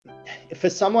like for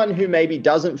someone who maybe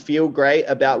doesn't feel great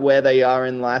about where they are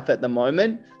in life at the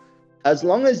moment, as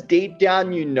long as deep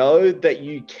down you know that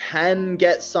you can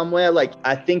get somewhere, like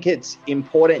I think it's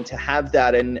important to have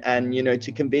that and you know,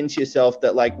 to convince yourself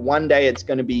that like one day it's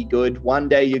going to be good, one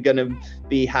day you're going to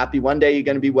be happy, one day you're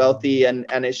going to be wealthy, and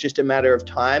it's just a matter of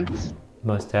time.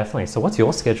 Most definitely. So what's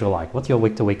your schedule like? What's your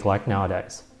week to week like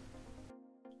nowadays?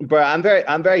 Bro,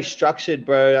 I'm very structured,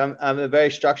 bro. I'm a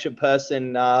very structured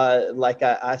person. Like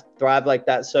I thrive like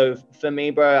that. So for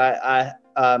me, bro, I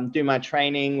do my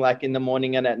training like in the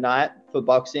morning and at night for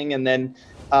boxing, and then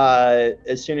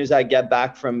as soon as I get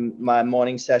back from my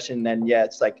morning session, then yeah,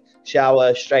 it's like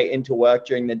shower straight into work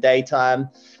during the daytime.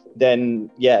 Then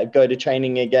yeah, go to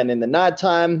training again in the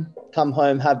nighttime. Come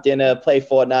home, have dinner, play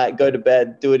Fortnite, go to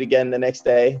bed, do it again the next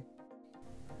day.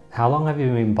 How long have you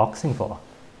been boxing for?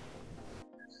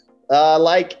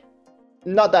 Like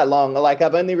not that long. Like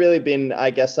I've only really been, I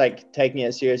guess, like taking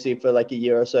it seriously for like a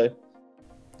year or so.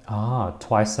 Ah,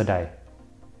 twice a day.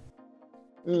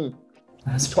 Mm.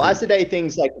 That's Twice a day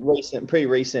things like pretty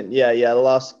recent. Yeah, the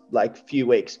last like few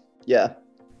weeks. Yeah.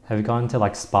 Have you gone to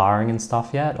like sparring and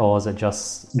stuff yet, or is it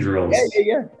just drills?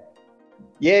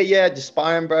 Yeah, just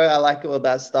sparring, bro. I like all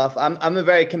that stuff. I'm a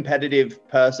very competitive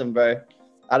person, bro.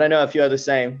 I don't know if you're the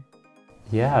same.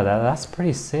 Yeah, that's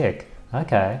pretty sick.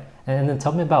 Okay. And then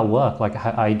tell me about work. Like,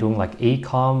 are you doing like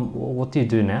e-com? What do you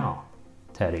do now,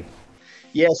 Teddy?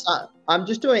 Yes, I'm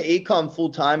just doing ecom full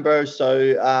time, bro.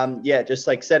 So yeah, just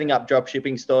like setting up drop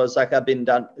shipping stores like I've been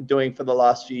doing for the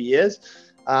last few years.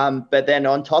 But then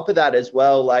on top of that as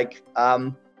well, like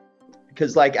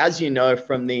because like as you know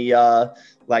from the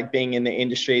like being in the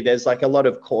industry, there's like a lot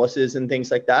of courses and things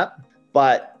like that.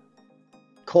 But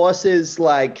courses,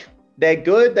 like they're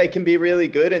good, they can be really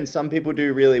good, and some people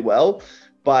do really well.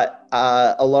 But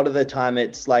a lot of the time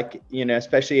it's like, you know,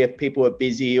 especially if people are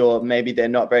busy or maybe they're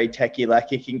not very techie,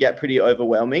 like it can get pretty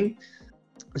overwhelming.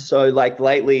 So like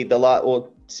lately, or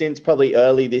since probably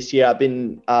early this year, I've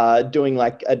been doing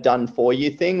like a done for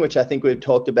you thing, which I think we've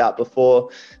talked about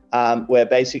before, where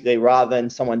basically rather than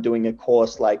someone doing a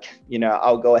course, like, you know,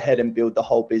 I'll go ahead and build the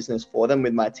whole business for them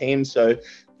with my team. So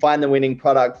find the winning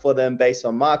product for them based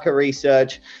on market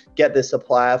research, get the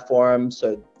supplier for them.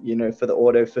 So, you know, for the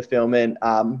auto fulfillment,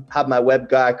 have my web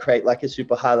guy create like a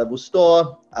super high level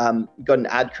store, got an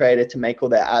ad creator to make all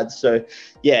their ads. So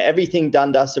yeah, everything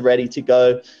done, dusted, ready to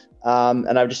go.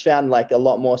 And I've just found like a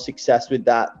lot more success with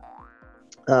that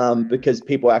because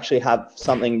people actually have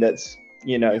something that's,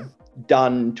 you know,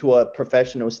 done to a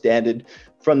professional standard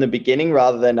from the beginning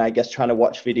rather than, I guess, trying to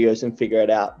watch videos and figure it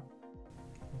out.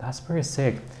 That's pretty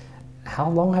sick. How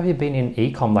long have you been in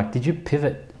ecom? Like, did you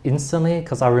pivot instantly?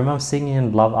 Because I remember seeing you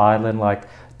in Love Island like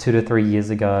 2 to 3 years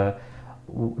ago.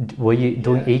 Were you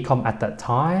doing ecom at that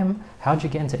time? How'd you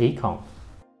get into ecom?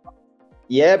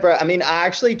 Yeah, bro. I mean, I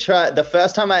actually tried. The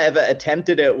first time I ever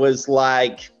attempted it was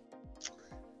like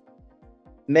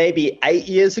maybe 8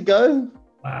 years ago.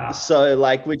 Wow. So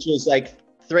like, which was like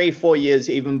 3-4 years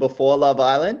even before Love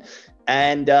Island.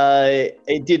 And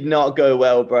it did not go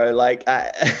well, bro. Like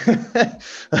I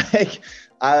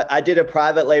did a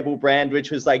private label brand,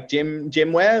 which was like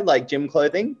gym wear, like gym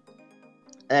clothing.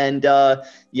 And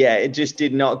yeah, it just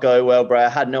did not go well, bro. I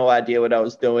had no idea what I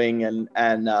was doing,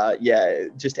 and yeah,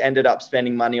 just ended up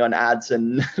spending money on ads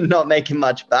and not making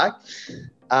much back.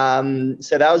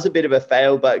 So that was a bit of a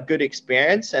fail, but good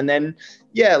experience. And then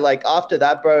yeah, like after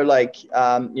that, bro, like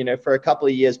you know, for a couple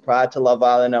of years prior to Love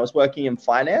Island, I was working in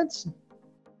finance,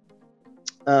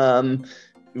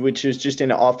 which was just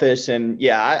in an office, and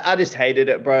yeah, I just hated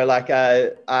it, bro. Like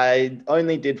I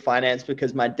only did finance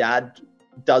because my dad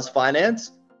does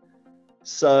finance.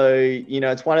 So, you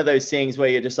know, it's one of those things where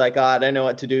you're just like, oh, I don't know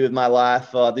what to do with my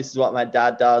life. Or this is what my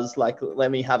dad does. Like, let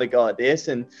me have a go at this.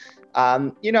 And,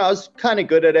 you know, I was kind of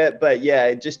good at it, but yeah,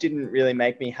 it just didn't really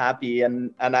make me happy.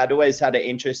 And I'd always had an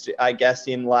interest, I guess,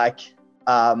 in like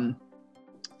around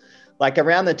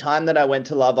the time that I went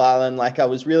to Love Island, like I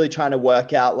was really trying to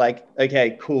work out like,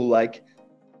 okay, cool. Like,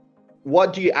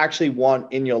 what do you actually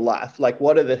want in your life? Like,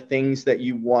 what are the things that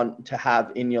you want to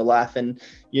have in your life? And,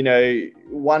 you know,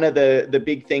 one of the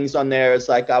big things on there is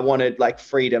like, I wanted like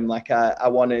freedom. Like I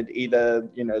wanted either,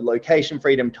 you know, location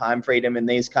freedom, time freedom, and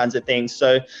these kinds of things.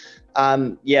 So,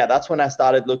 yeah, that's when I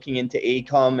started looking into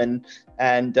ecom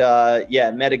and yeah,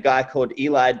 met a guy called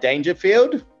Eli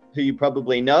Dangerfield, who you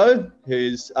probably know,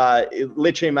 who's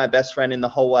literally my best friend in the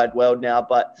whole wide world now.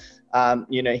 But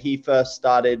you know, he first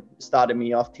started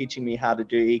me off teaching me how to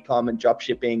do ecom and drop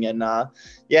shipping, and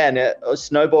yeah, and it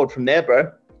snowballed from there, bro.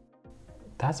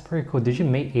 That's pretty cool. Did you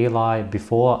meet Eli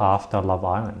before or after Love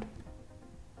Island?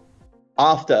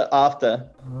 After.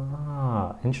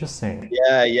 Ah, interesting.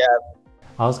 Yeah, yeah.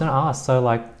 I was going to ask, so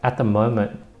like at the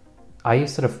moment, are you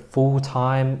sort of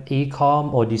full-time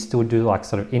e-com, or do you still do like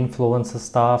sort of influencer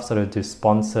stuff, sort of do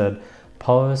sponsored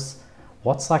posts?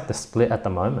 What's like the split at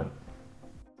the moment?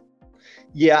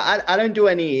 Yeah, I don't do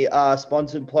any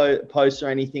sponsored posts or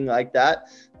anything like that.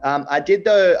 I did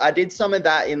though. I did some of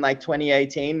that in like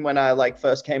 2018 when I like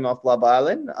first came off Love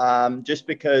Island. Just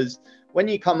because when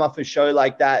you come off a show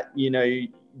like that, you know,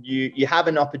 you have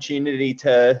an opportunity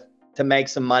to make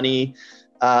some money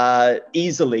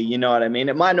easily. You know what I mean?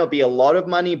 It might not be a lot of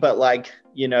money, but like,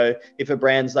 you know, if a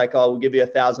brand's like, oh, we'll give you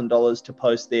 $1,000 to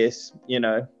post this, you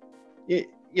know,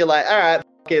 you're like, all right,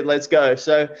 okay, let's go.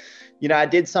 So, you know, I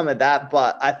did some of that,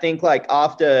 but I think like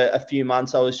after a few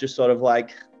months, I was just sort of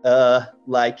like, I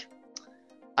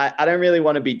don't really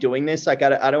want to be doing this. Like,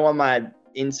 I don't want my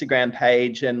Instagram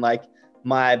page and like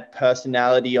my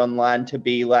personality online to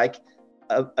be like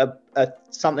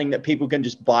something that people can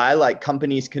just buy. Like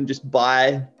companies can just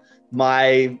buy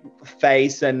my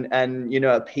face and, you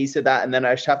know, a piece of that. And then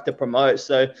I just have to promote.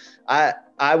 So I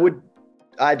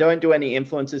don't do any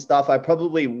influencer stuff. I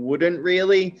probably wouldn't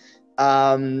really.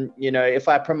 You know, if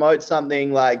I promote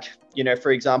something like, you know,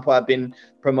 for example, I've been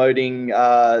promoting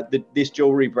this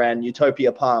jewelry brand,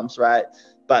 Utopia Palms, right?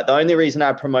 But the only reason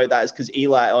I promote that is because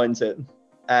Eli owns it.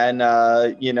 And,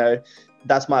 you know,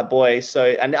 that's my boy. So,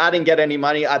 and I didn't get any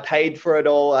money. I paid for it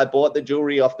all. I bought the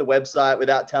jewelry off the website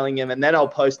without telling him, and then I'll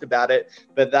post about it.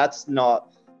 But that's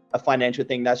not a financial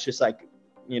thing. That's just like,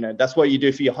 you know, that's what you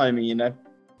do for your homie, you know?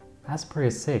 That's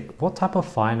pretty sick. What type of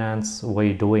finance were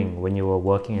you doing when you were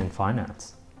working in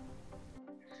finance?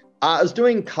 I was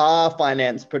doing car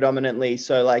finance predominantly.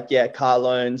 So like, yeah, car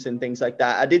loans and things like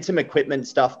that. I did some equipment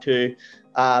stuff too.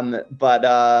 But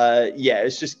yeah,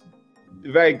 it's just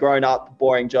a very grown up,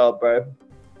 boring job, bro.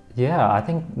 Yeah, I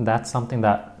think that's something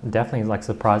that definitely is like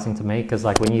surprising to me, because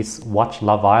like when you watch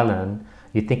Love Island,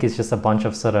 you think it's just a bunch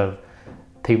of sort of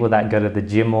people that go to the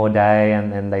gym all day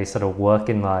and they sort of work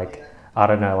in like, I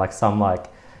don't know, like some like,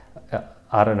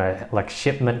 I don't know, like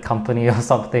shipment company or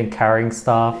something carrying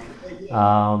stuff.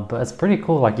 But it's pretty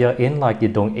cool. Like you're in, like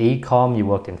you're doing e-com, you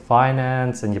work in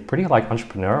finance, and you're pretty like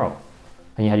entrepreneurial.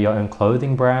 And you had your own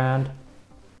clothing brand.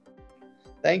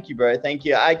 Thank you, bro. Thank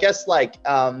you. I guess like,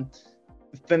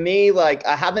 for me, like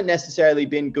I haven't necessarily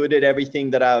been good at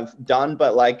everything that I've done,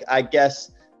 but like, I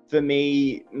guess for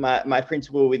me, my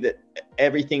principle with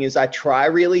everything is I try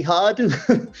really hard.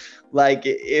 Like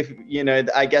if, you know,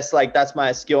 I guess like that's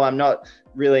my skill. I'm not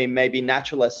really maybe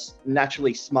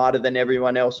naturally smarter than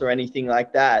everyone else or anything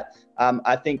like that.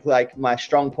 I think like my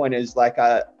strong point is like,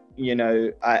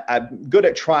 I'm good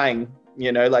at trying,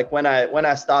 you know, like when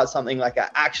I start something, like I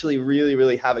actually really,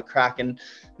 really have a crack, and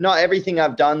not everything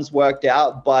I've done's worked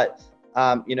out, but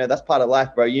you know, that's part of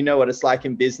life, bro. You know what it's like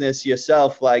in business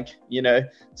yourself. Like, you know,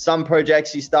 some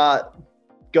projects you start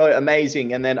go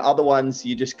amazing, and then other ones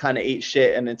you just kind of eat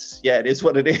shit, and it is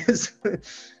what it is.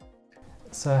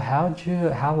 So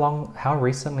how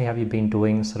recently have you been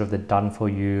doing sort of the done for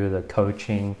you, the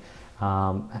coaching?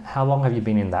 How long have you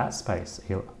been in that space,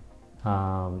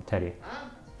 Teddy?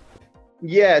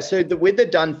 Yeah, so with the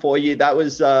done for you, that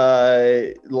was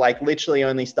like literally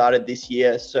only started this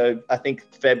year. So I think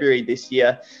February this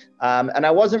year. And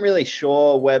I wasn't really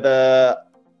sure whether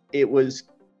it was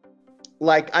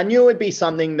like, I knew it would be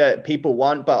something that people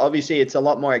want, but obviously it's a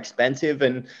lot more expensive.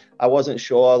 And I wasn't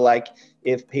sure like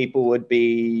if people would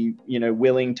be, you know,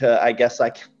 willing to, I guess,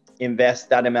 like invest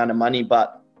that amount of money.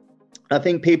 But I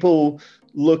think people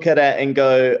look at it and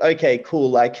go, okay,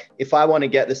 cool. Like if I want to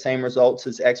get the same results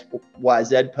as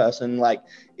XYZ person, like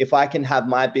if I can have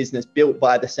my business built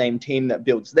by the same team that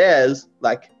builds theirs,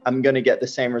 like I'm going to get the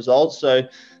same results. So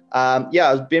yeah,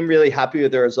 I've been really happy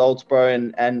with the results, bro.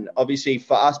 And obviously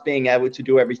for us being able to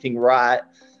do everything right,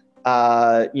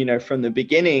 you know, from the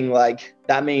beginning, like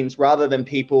that means rather than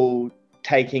people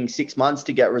taking 6 months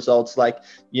to get results, like,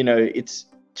 you know, it's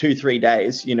 2-3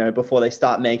 days, you know, before they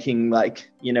start making like,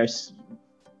 you know,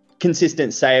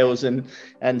 consistent sales and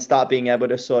start being able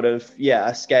to sort of,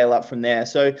 yeah, scale up from there.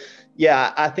 So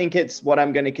yeah, I think it's what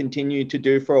I'm going to continue to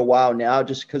do for a while now,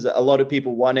 just because a lot of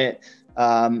people want it.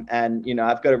 And, you know,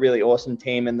 I've got a really awesome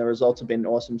team and the results have been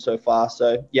awesome so far.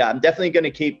 So yeah, I'm definitely going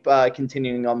to keep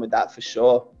continuing on with that for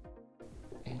sure.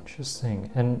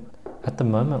 Interesting. And at the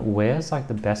moment, where's like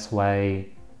the best way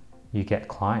you get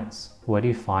clients? Where do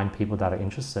you find people that are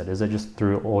interested? Is it just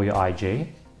through all your IG?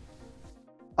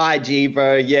 IG,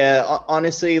 bro. Yeah,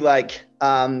 honestly, like,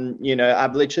 you know,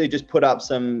 I've literally just put up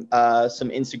some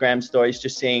Instagram stories,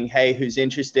 just seeing, hey, who's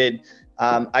interested.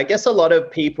 I guess a lot of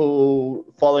people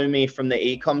follow me from the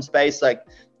e-com space. Like,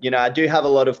 I do have a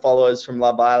lot of followers from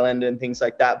Love Island and things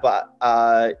like that. But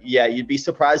yeah, you'd be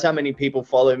surprised how many people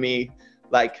follow me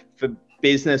like for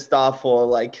business stuff or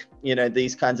like,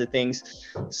 these kinds of things.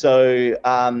 So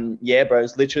yeah, bro,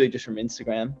 it's literally just from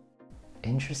Instagram.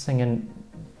 Interesting. And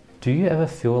do you ever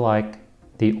feel like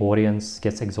the audience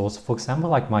gets exhausted? For example,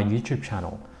 like my YouTube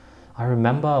channel. I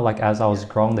remember like as I was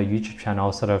growing the YouTube channel, I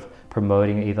was sort of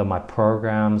promoting either my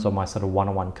programs or my sort of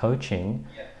one-on-one coaching.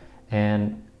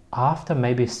 And after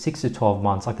maybe 6 to 12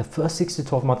 months, like the first 6 to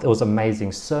 12 months, it was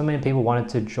amazing. So many people wanted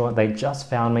to join. They just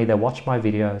found me, they watched my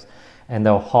videos and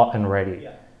they were hot and ready.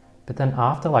 But then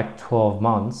after like 12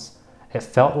 months, it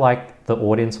felt like the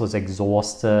audience was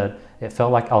exhausted. It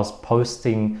felt like I was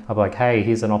posting of like, hey,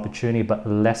 here's an opportunity, but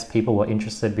less people were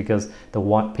interested because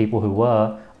the people who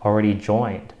were already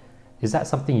joined. Is that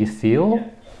something you feel?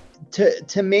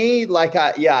 To me, like,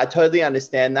 I totally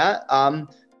understand that.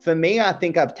 For me, I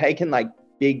think I've taken like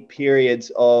big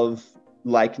periods of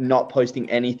like not posting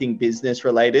anything business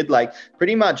related. Like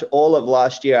pretty much all of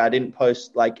last year, I didn't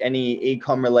post like any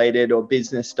ecom related or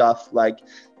business stuff, like,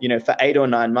 for 8 or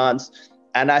 9 months.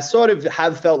 And I sort of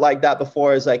have felt like that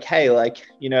before, as like, hey, like,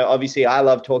 obviously I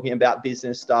love talking about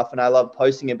business stuff and I love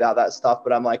posting about that stuff,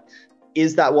 but I'm like,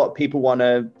 is that what people want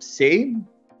to see?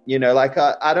 Like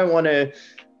I don't want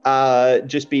to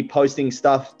just be posting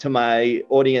stuff to my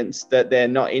audience that they're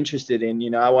not interested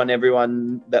in. I want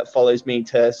everyone that follows me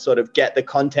to sort of get the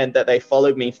content that they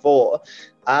followed me for.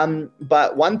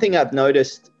 But one thing I've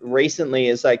noticed recently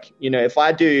is like, if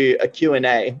I do a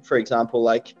Q&A, for example,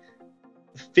 like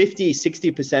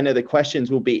 50-60% of the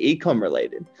questions will be ecom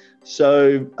related.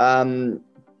 So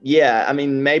yeah, I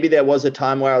mean, maybe there was a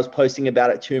time where I was posting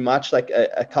about it too much, like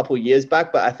a couple of years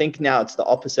back, but I think now it's the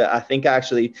opposite. I think I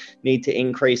actually need to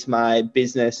increase my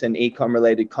business and ecom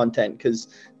related content because,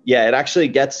 yeah, it actually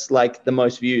gets like the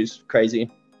most views.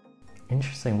 Crazy.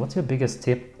 Interesting. What's your biggest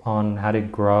tip on how to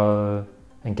grow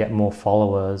and get more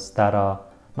followers that are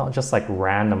not just like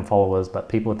random followers, but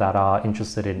people that are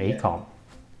interested in ecom?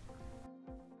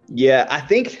 Yeah, I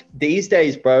think these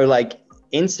days, bro, like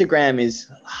Instagram is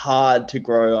hard to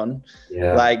grow on.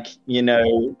 Yeah. Like,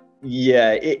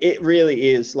 yeah, it really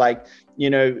is. Like,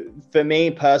 for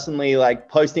me personally, like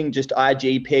posting just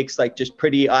IG pics, like just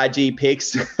pretty IG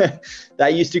pics,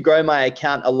 that used to grow my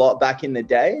account a lot back in the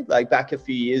day. Like back a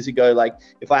few years ago, like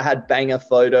if I had banger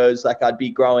photos, like I'd be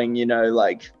growing,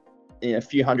 like, a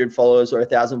few hundred followers or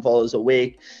 1,000 followers a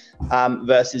week.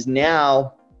 Versus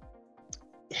now,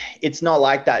 it's not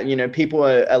like that. People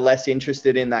are less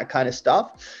interested in that kind of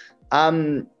stuff.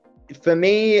 For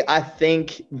me, I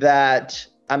think that,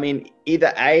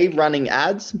 either running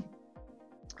ads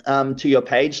to your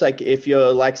page, like if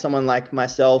you're like someone like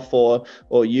myself or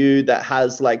you that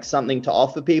has like something to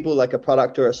offer people, like a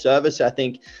product or a service, I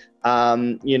think,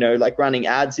 like running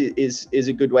ads is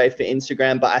a good way for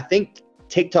Instagram. But I think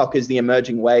TikTok is the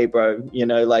emerging way, bro.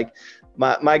 Like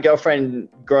my girlfriend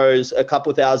grows a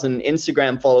couple thousand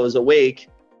Instagram followers a week,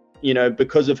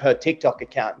 because of her TikTok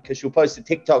account, because she'll post a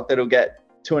TikTok that'll get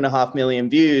 2.5 million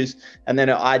views and then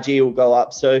her IG will go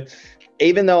up. So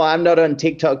even though I'm not on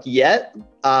TikTok yet,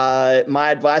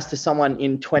 my advice to someone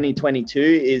in 2022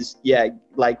 is,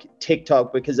 like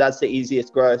TikTok, because that's the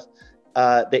easiest growth.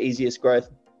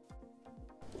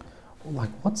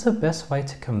 Like, what's the best way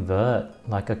to convert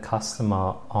like a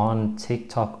customer on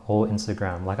TikTok or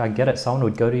Instagram? Like, I get it. Someone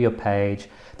would go to your page,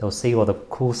 they'll see all the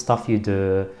cool stuff you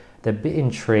do. They're a bit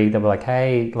intrigued. They'll be like,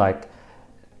 hey, like,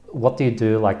 what do you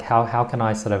do? Like, how can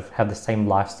I sort of have the same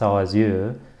lifestyle as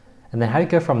you? And then how do you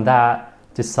go from that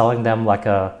to selling them like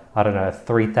a, I don't know,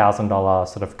 $3,000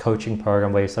 sort of coaching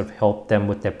program where you sort of help them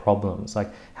with their problems?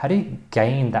 Like, how do you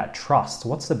gain that trust?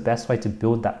 What's the best way to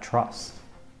build that trust?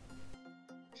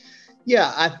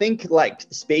 Yeah, I think like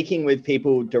speaking with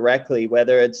people directly,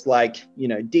 whether it's like,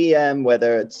 DM,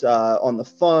 whether it's on the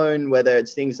phone, whether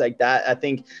it's things like that, I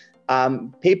think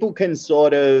people can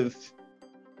sort of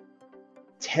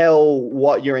tell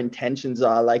what your intentions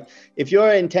are. Like if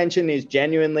your intention is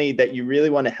genuinely that you really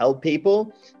want to help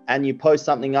people and you post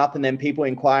something up and then people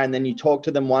inquire and then you talk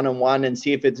to them one-on-one and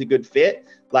see if it's a good fit,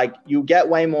 like you'll get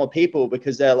way more people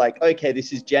because they're like, okay,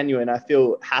 this is genuine. I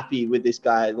feel happy with this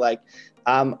guy. Like,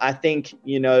 I think,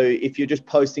 if you're just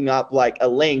posting up like a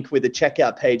link with a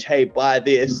checkout page, hey, buy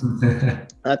this,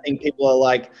 I think people are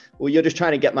like, well, you're just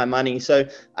trying to get my money. So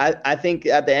I think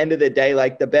at the end of the day,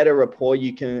 like the better rapport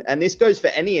you can, and this goes for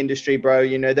any industry, bro,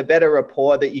 the better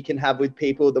rapport that you can have with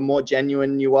people, the more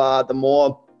genuine you are, the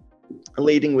more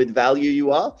leading with value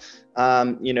you are,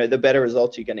 the better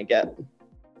results you're going to get.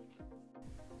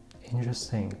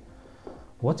 Interesting.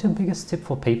 What's your biggest tip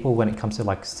for people when it comes to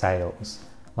like sales?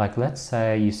 Like, let's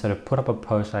say you sort of put up a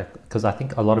post, like, because I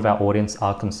think a lot of our audience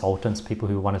are consultants, people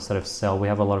who want to sort of sell. We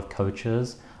have a lot of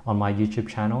coaches on my YouTube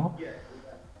channel. Yeah.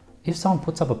 If someone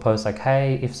puts up a post like,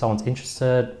 hey, if someone's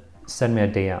interested, send me a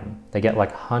DM. They get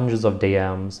like hundreds of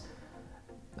DMs.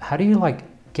 How do you like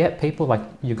get people, like,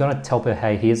 you're going to tell people,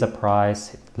 hey, here's a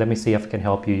price. Let me see if I can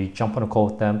help you. You jump on a call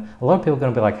with them. A lot of people are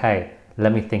going to be like, hey,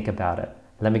 let me think about it.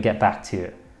 Let me get back to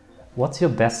you. What's your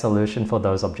best solution for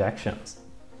those objections?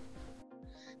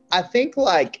 I think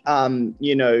like,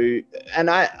 you know, and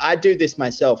I do this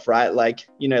myself, right? Like,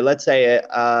 you know, let's say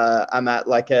I'm at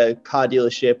like a car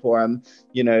dealership, or I'm,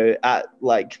 you know, at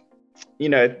like, you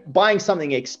know, buying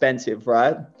something expensive,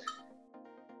 right?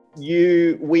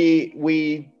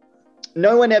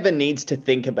 No one ever needs to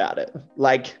think about it.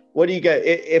 Like, what do you go,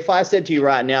 if I said to you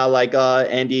right now, like,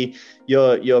 Andy,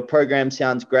 your program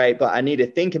sounds great, but I need to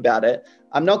think about it.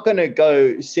 I'm not going to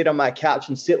go sit on my couch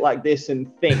and sit like this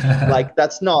and think. Like,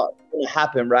 that's not going to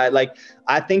happen, right? Like,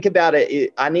 I think about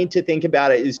it. I need to think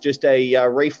about it is just a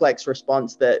reflex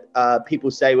response that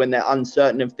people say when they're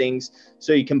uncertain of things,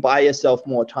 so you can buy yourself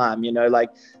more time. You know,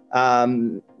 like,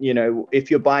 you know, if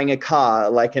you're buying a car,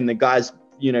 like, and the guy's,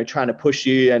 you know, trying to push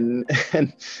you and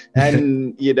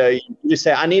you know, you just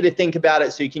say, I need to think about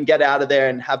it, so you can get out of there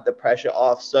and have the pressure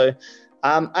off. So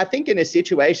I think in a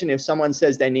situation, if someone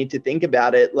says they need to think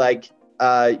about it, like,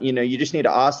 you know, you just need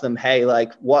to ask them, hey,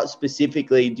 like, what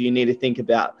specifically do you need to think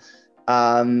about?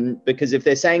 Because if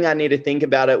they're saying I need to think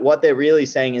about it, what they're really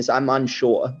saying is I'm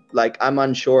unsure. Like, I'm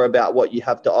unsure about what you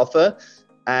have to offer.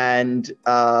 And,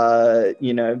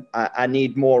 you know, I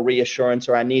need more reassurance,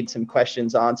 or I need some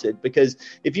questions answered. Because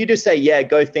if you just say, yeah,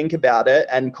 go think about it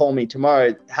and call me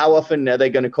tomorrow, how often are they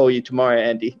going to call you tomorrow,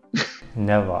 Andy?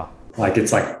 Never. Like,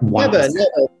 it's like one. Never.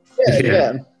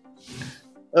 Yeah.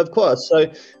 Of course.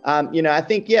 So, you know, I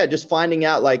think, yeah, just finding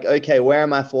out like, okay, where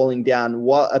am I falling down?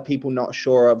 What are people not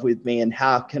sure of with me? And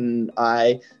how can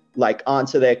I like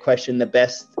answer their question the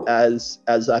best as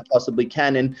I possibly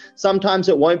can? And sometimes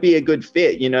it won't be a good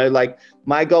fit, you know, like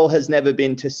my goal has never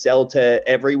been to sell to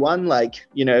everyone. Like,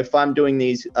 you know, if I'm doing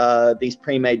these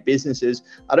pre-made businesses,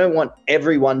 I don't want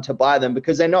everyone to buy them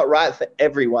because they're not right for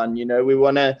everyone. You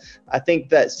know, I think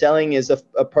that selling is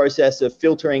a process of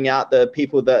filtering out the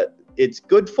people that it's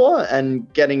good for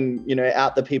and getting, you know,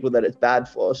 out the people that it's bad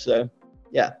for. So,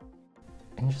 yeah.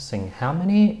 Interesting. How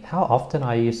often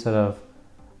are you sort of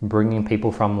bringing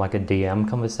people from like a DM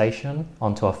conversation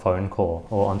onto a phone call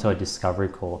or onto a discovery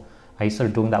call? Are you sort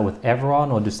of doing that with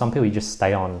everyone, or do some people just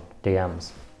stay on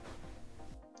DMs?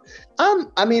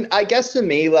 I mean, I guess for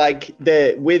me, like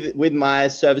with my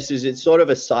services, it's sort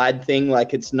of a side thing.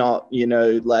 Like, it's not, you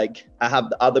know, like I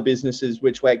have other businesses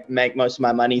which make most of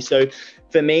my money. So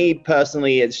for me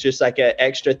personally, it's just like an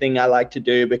extra thing I like to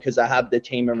do because I have the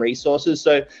team and resources.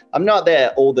 So I'm not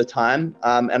there all the time.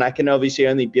 And I can obviously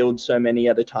only build so many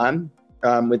at a time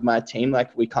with my team.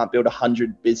 Like, we can't build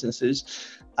 100 businesses.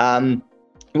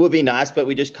 It would be nice, but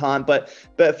we just can't. But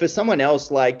for someone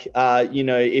else, like, you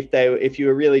know, if you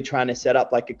were really trying to set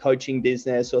up like a coaching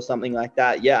business or something like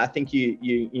that, yeah, I think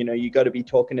you know, you got to be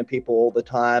talking to people all the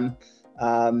time.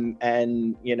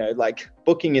 And, you know, like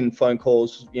booking in phone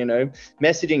calls, you know,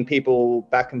 messaging people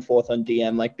back and forth on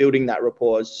DM, like building that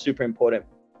rapport is super important.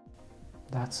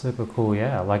 That's super cool.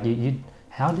 Yeah. Like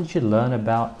how did you learn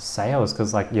about sales?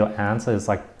 Because like your answer is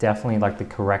like definitely like the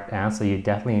correct answer. You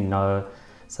definitely know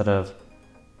sort of,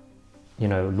 you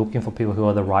know, looking for people who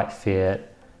are the right fit.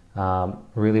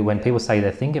 Really, when people say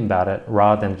they're thinking about it,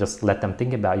 rather than just let them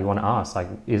think about it, you want to ask, like,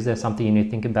 is there something you need to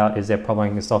think about? Is there a problem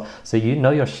you can solve? So you know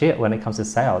your shit when it comes to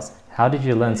sales. How did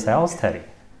you learn sales, Teddy?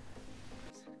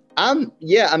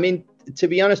 Yeah, I mean, to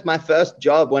be honest, my first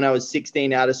job when I was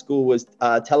 16 out of school was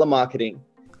telemarketing.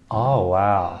 Oh,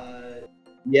 wow.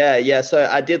 Yeah. So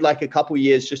I did like a couple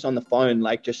years just on the phone,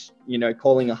 like just, you know,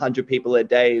 calling 100 people a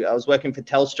day. I was working for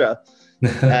Telstra.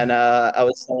 And I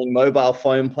was selling mobile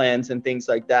phone plans and things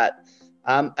like that.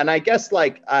 And I guess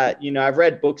like, you know, I've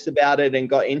read books about it and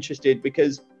got interested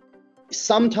because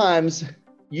sometimes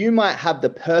you might have the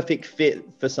perfect fit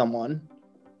for someone,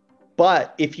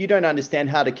 but if you don't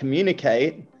understand how to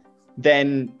communicate,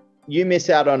 then you miss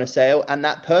out on a sale and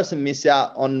that person miss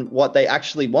out on what they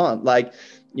actually want. Like,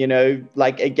 you know,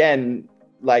 like again,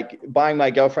 like buying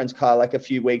my girlfriend's car like a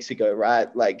few weeks ago,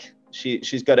 right? Like,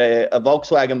 she's got a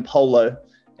Volkswagen Polo,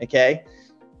 okay?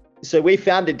 So we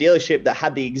found a dealership that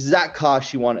had the exact car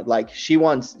she wanted. Like, she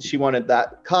wanted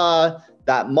that car,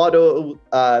 that model,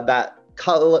 that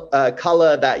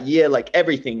color, that year, like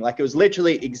everything. Like, it was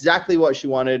literally exactly what she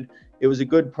wanted. It was a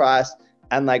good price.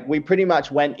 And like, we pretty much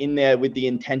went in there with the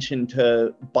intention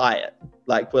to buy it.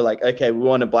 Like, we're like, okay, we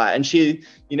want to buy it. And she,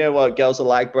 you know what girls are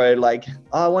like, bro, like,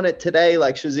 oh, I want it today.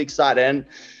 Like, she was excited. And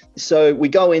so we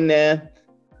go in there,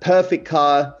 perfect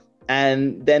car.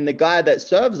 And then the guy that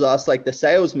serves us, like the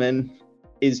salesman,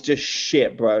 is just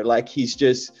shit, bro. Like, he's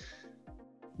just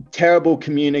terrible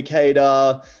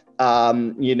communicator.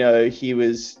 You know, he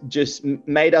was just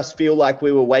made us feel like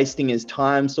we were wasting his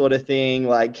time, sort of thing.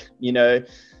 Like, you know,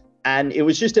 and it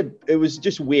was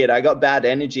just weird. I got bad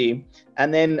energy.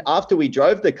 And then after we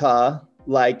drove the car,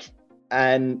 like,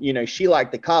 and, you know, she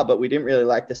liked the car, but we didn't really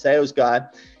like the sales guy.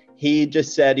 He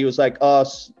just said, he was like, oh,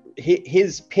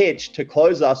 his pitch to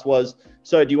close us was,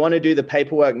 so do you want to do the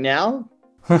paperwork now?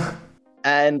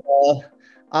 And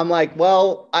I'm like,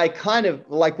 well, I kind of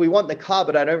like, we want the car,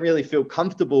 but I don't really feel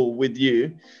comfortable with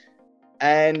you.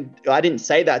 And I didn't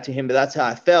say that to him, but that's how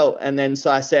I felt. And then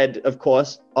so I said, of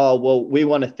course, oh, well, we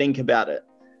want to think about it.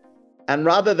 And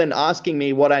rather than asking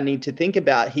me what I need to think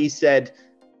about, he said,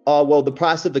 oh, well, the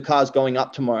price of the car is going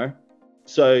up tomorrow.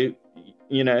 So,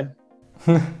 you know,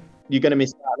 you're going to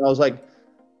miss out. And I was like,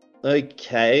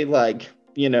 okay, like,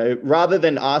 you know, rather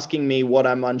than asking me what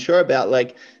I'm unsure about,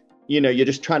 like, you know, you're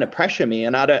just trying to pressure me,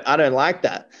 and I don't like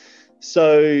that.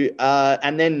 So,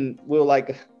 and then we were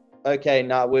like, okay,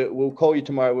 no, we'll call you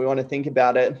tomorrow. We want to think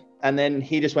about it. And then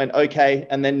he just went, okay.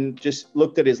 And then just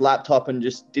looked at his laptop and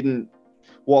just didn't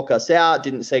walk us out,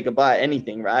 didn't say goodbye,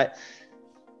 anything, right?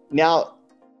 Now,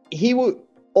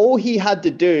 all he had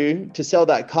to do to sell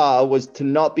that car was to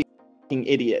not be an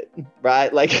idiot,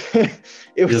 right? Like,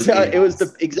 it was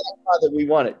the exact car that we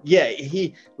wanted. Yeah,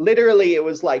 it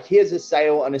was like, here's a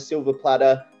sale on a silver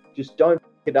platter, just don't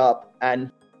pick it up, and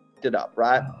it up,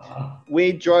 right?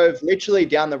 We drove literally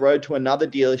down the road to another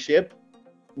dealership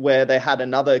where they had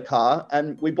another car,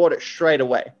 and we bought it straight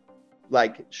away.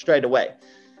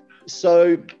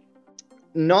 So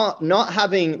not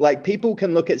having, like, people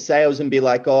can look at sales and be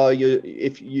like, oh,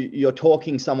 you're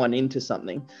talking someone into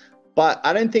something, but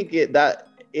I don't think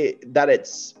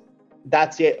that's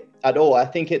it at all. I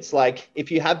think it's like,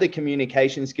 if you have the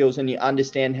communication skills and you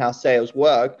understand how sales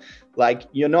work, like,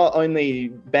 you're not only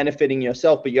benefiting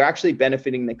yourself, but you're actually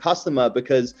benefiting the customer,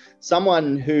 because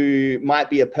someone who might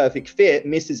be a perfect fit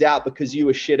misses out because you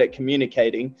were shit at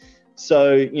communicating.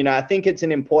 So, you know, I think it's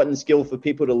an important skill for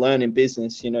people to learn in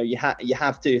business. You know, you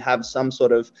have to have some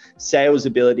sort of sales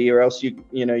ability, or else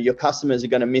you know, your customers are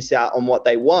going to miss out on what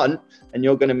they want, and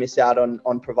you're going to miss out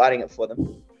on providing it for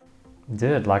them.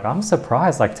 Dude, like, I'm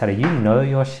surprised, like, Teddy, you know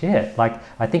your shit. Like,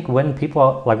 I think when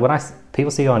people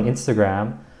see you on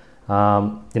Instagram,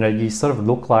 you know, you sort of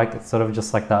look like it's sort of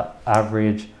just like that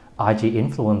average IG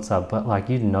influencer, but like,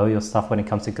 you know your stuff when it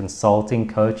comes to consulting,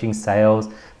 coaching, sales,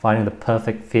 finding the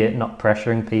perfect fit, not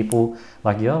pressuring people.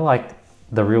 Like, you're like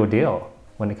the real deal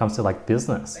when it comes to like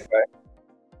business.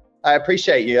 I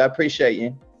appreciate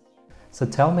you. So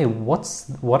tell me, what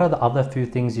are the other few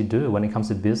things you do when it comes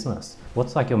to business?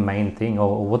 What's like your main thing,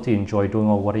 or what do you enjoy doing,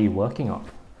 or what are you working on?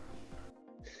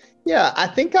 Yeah, I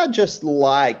think I just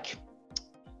like,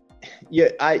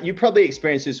 you probably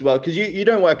experience this as well, because you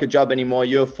don't work a job anymore.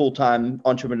 You're a full-time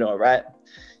entrepreneur, right?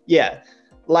 Yeah.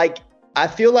 Like, I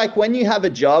feel like when you have a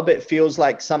job, it feels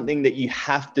like something that you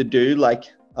have to do.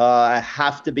 Like, I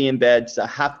have to be in bed, so I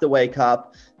have to wake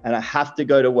up, and I have to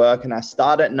go to work, and I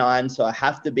start at 9, so I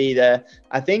have to be there.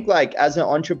 I think, like, as an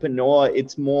entrepreneur,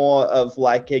 it's more of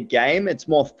like a game. It's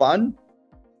more fun.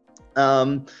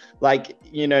 Like,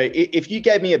 you know, if you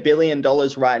gave me $1 billion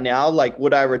right now, like,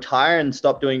 would I retire and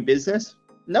stop doing business?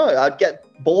 No, I'd get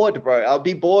bored, bro. I'd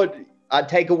be bored. I'd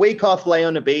take a week off, lay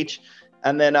on the beach,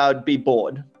 and then I'd be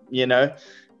bored, you know?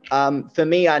 For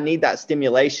me, I need that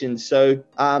stimulation. So,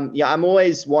 yeah, I'm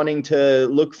always wanting to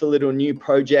look for little new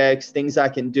projects, things I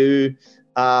can do,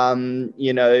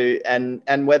 you know,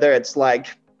 and whether it's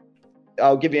like,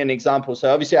 I'll give you an example.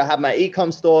 So obviously I have my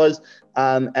ecom stores,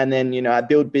 and then, you know, I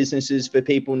build businesses for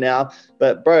people now.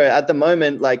 But bro, at the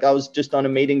moment, like, I was just on a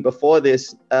meeting before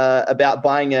this about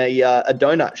buying a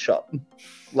donut shop,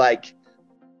 like,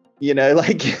 you know,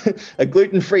 like a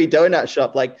gluten-free donut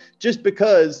shop, like, just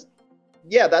because,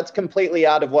 yeah, that's completely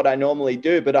out of what I normally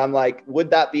do. But I'm like,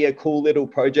 would that be a cool little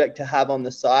project to have on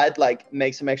the side, like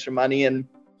make some extra money and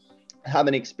have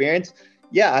an experience?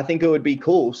 Yeah, I think it would be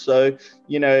cool. So,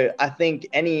 you know, I think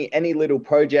any little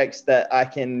projects that I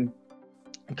can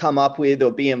come up with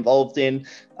or be involved in,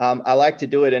 I like to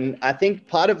do it. And I think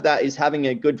part of that is having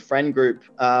a good friend group.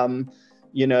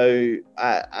 You know,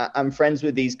 I'm friends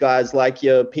with these guys, like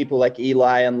your people like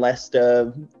Eli and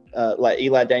Lester, like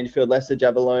Eli Dangerfield, Lester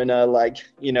Javalona, like,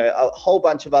 you know, a whole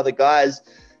bunch of other guys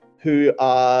who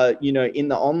are, you know, in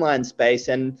the online space.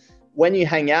 And when you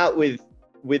hang out with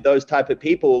those type of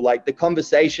people, like the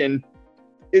conversation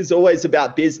is always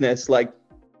about business, like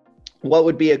what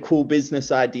would be a cool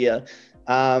business idea.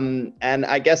 And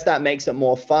I guess that makes it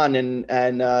more fun.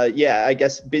 And I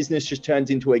guess business just turns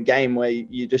into a game where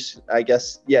you just, I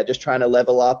guess, just trying to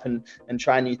level up and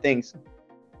try new things.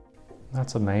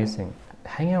 That's amazing.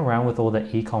 Hanging around with all the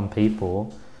ecom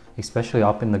people, especially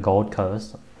up in the Gold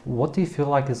Coast, what do you feel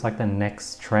like is like the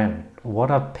next trend?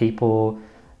 What are people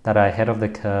that are ahead of the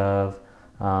curve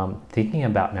thinking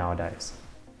about nowadays?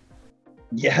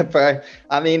 Yeah, bro.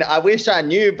 I mean, I wish I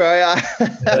knew, bro.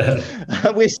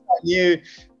 I wish I knew.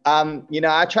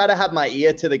 I try to have my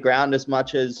ear to the ground as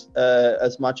much as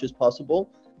possible.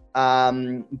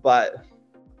 But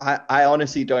I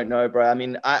honestly don't know, bro. I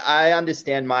mean, I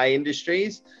understand my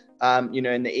industries,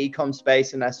 in the e-com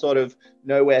space, and I sort of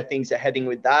know where things are heading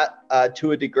with that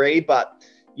to a degree. But,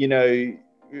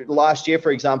 last year,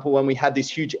 for example, when we had this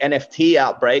huge NFT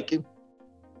outbreak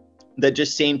that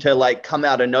just seemed to like come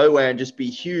out of nowhere and just be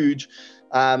huge.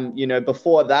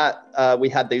 Before that, we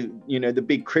had the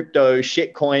big crypto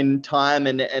shitcoin time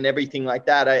and everything like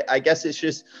that. I guess it's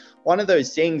just one of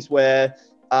those things where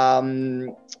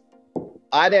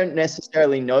I don't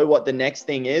necessarily know what the next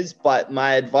thing is, but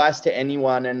my advice to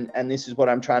anyone, and this is what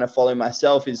I'm trying to follow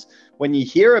myself, is when you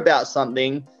hear about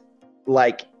something,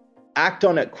 like act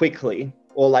on it quickly,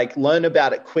 or like learn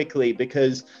about it quickly,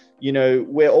 because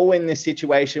we're all in this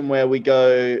situation where we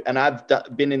go, and I've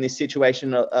been in this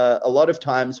situation a lot of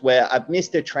times where I've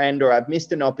missed a trend or I've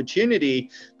missed an opportunity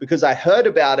because I heard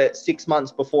about it 6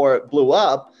 months before it blew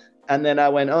up. And then I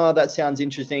went, oh, that sounds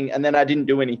interesting. And then I didn't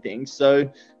do anything. So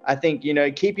I think,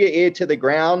 keep your ear to the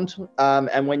ground.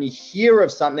 And when you hear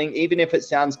of something, even if it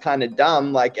sounds kind of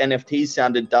dumb, like NFTs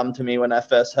sounded dumb to me when I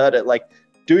first heard it, like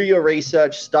do your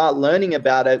research, start learning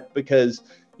about it, because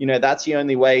that's the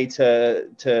only way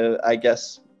to I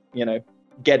guess,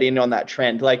 get in on that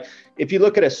trend. Like if you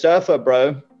look at a surfer,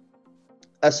 bro,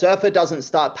 a surfer doesn't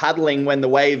start paddling when the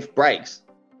wave breaks.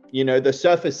 The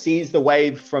surfer sees the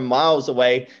wave from miles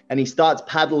away and he starts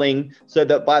paddling so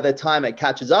that by the time it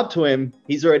catches up to him,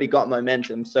 he's already got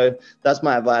momentum. So that's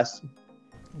my advice.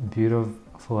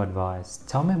 Beautiful advice.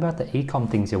 Tell me about the ecom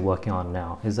things you're working on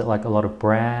now. Is it like a lot of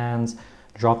brands,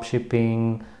 drop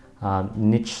shipping,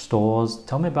 niche stores?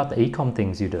 Tell me about the ecom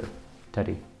things you do,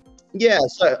 Teddy. Yeah,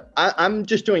 so I'm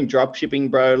just doing drop shipping,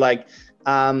 bro. Like,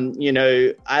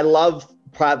 I love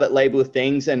private label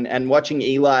things, and watching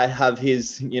Eli have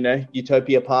his,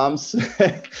 Utopia Palms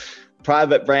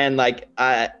private brand. Like,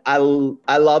 I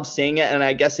love seeing it, and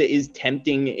I guess it is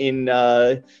tempting in,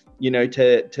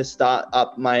 to start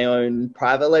up my own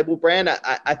private label brand.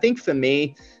 I think for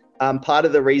me, part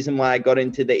of the reason why I got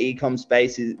into the e-com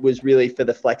space was really for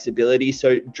the flexibility.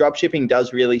 So dropshipping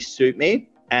does really suit me.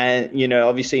 And,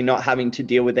 obviously not having to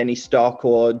deal with any stock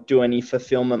or do any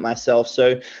fulfillment myself.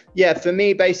 So yeah, for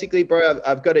me, basically, bro,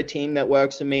 I've got a team that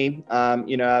works for me.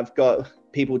 I've got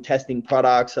people testing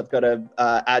products. I've got a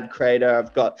ad creator.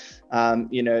 I've got,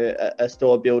 a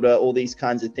store builder, all these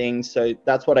kinds of things. So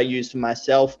that's what I use for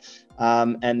myself.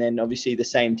 And then obviously the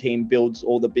same team builds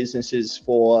all the businesses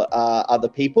for other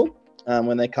people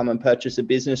when they come and purchase a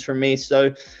business from me.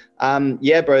 So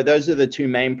bro, those are the two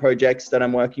main projects that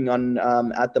I'm working on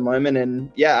at the moment.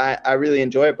 And yeah, I really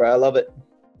enjoy it, bro. I love it.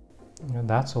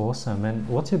 That's awesome. And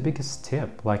what's your biggest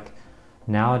tip? Like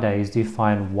nowadays, do you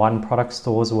find one product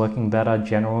stores working better,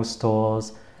 general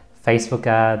stores, Facebook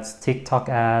ads, TikTok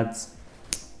ads?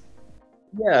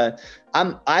 Yeah,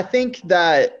 I think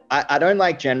that I don't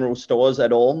like general stores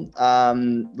at all. I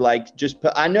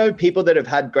know people that have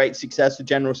had great success with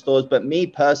general stores, but me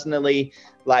personally,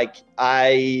 like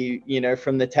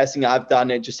from the testing I've done,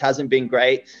 it just hasn't been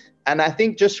great. And I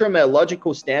think just from a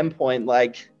logical standpoint,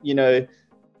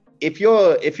 if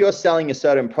you're selling a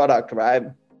certain product, right,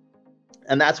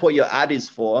 and that's what your ad is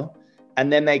for,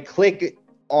 and then they click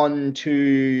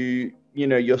onto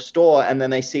your store and then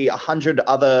they see 100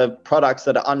 other products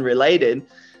that are unrelated,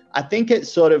 I think it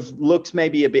sort of looks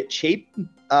maybe a bit cheap,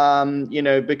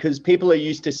 because people are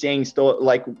used to seeing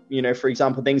for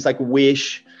example, things like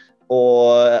Wish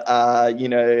or,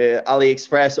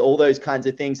 AliExpress, all those kinds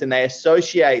of things. And they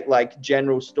associate like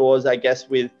general stores, I guess,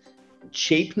 with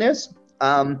cheapness.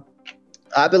 I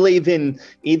believe in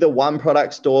either one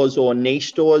product stores or niche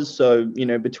stores. So,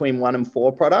 between 1 and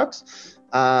 4 products.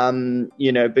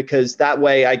 Because that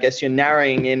way, I guess you're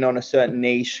narrowing in on a certain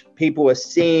niche. People are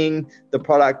seeing the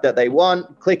product that they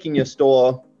want, clicking your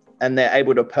store, and they're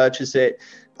able to purchase it,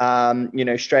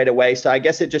 straight away. So I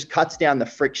guess it just cuts down the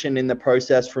friction in the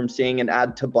process from seeing an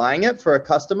ad to buying it for a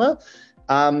customer.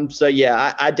 So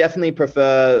yeah, I definitely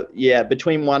prefer,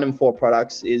 between 1 and 4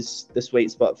 products is the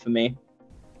sweet spot for me.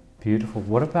 Beautiful.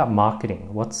 What about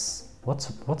marketing? What's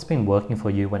been working for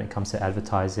you when it comes to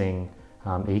advertising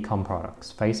e-com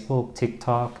products? Facebook,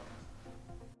 TikTok?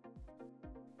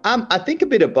 I think a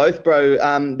bit of both, bro.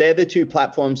 They're the 2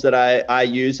 platforms that I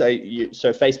use. So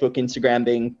Facebook, Instagram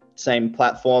being same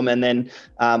platform, and then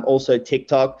also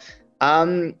TikTok.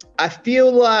 I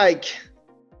feel like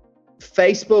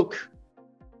Facebook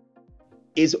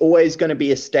is always going to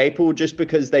be a staple just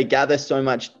because they gather so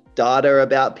much data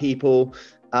about people.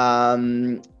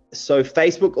 So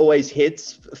Facebook always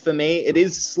hits for me. It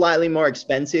is slightly more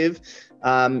expensive.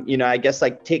 I guess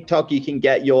like TikTok, you can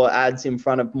get your ads in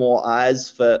front of more eyes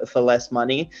for less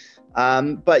money.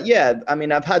 But yeah, I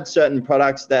mean, I've had certain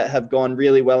products that have gone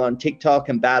really well on TikTok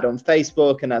and bad on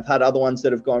Facebook, and I've had other ones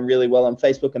that have gone really well on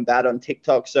Facebook and bad on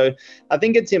TikTok. So I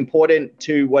think it's important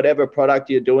to whatever product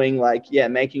you're doing,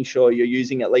 making sure you're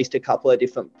using at least a couple of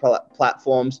different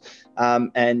platforms,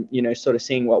 and, sort of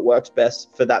seeing what works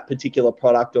best for that particular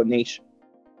product or niche.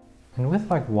 And with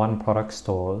like one product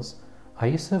stores, are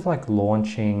you sort of like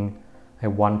launching a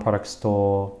one product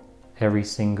store every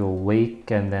single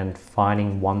week and then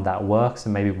finding one that works,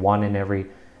 and maybe 1 in every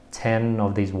 10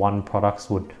 of these one products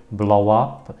would blow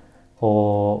up?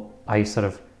 Or are you sort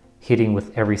of hitting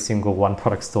with every single one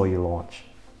product store you launch?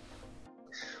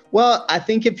 Well, I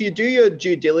think if you do your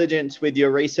due diligence with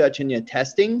your research and your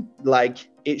testing,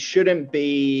 it shouldn't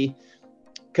be,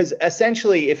 because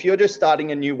essentially if you're just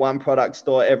starting a new one product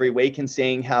store every week and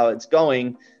seeing how it's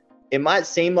going, it might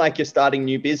seem like you're starting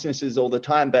new businesses all the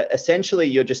time, but essentially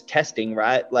you're just testing,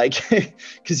 right?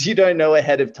 Because you don't know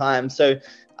ahead of time. So,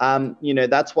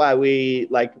 that's why we,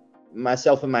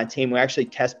 myself and my team, we actually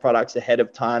test products ahead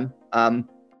of time.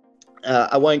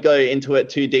 I won't go into it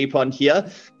too deep on here,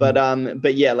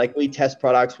 but yeah, we test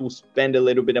products. We'll spend a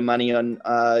little bit of money on,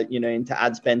 into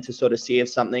ad spend to sort of see if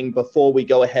something before we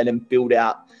go ahead and build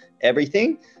out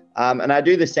everything. And I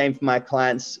do the same for my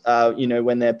clients,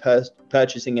 when they're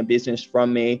purchasing a business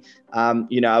from me.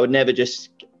 I would never just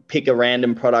pick a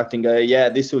random product and go, yeah,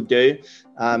 this will do.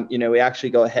 We actually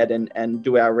go ahead and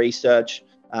do our research,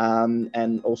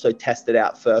 and also test it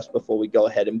out first before we go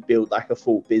ahead and build a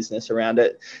full business around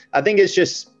it. I think it's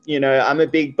just, I'm a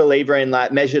big believer in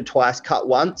measure twice, cut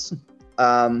once.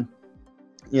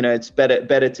 It's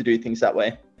better to do things that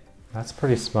way. That's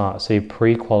pretty smart. So you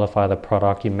pre-qualify the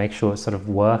product, you make sure it sort of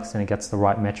works and it gets the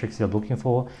right metrics you're looking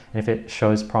for. And if it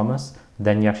shows promise,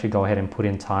 then you actually go ahead and put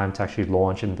in time to actually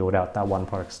launch and build out that one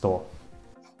product store.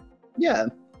 Yeah.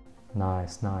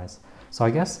 Nice. So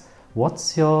I guess,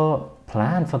 what's your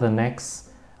plan for the next,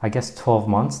 12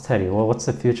 months, Teddy? Well, what's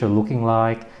the future looking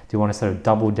like? Do you want to sort of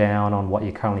double down on what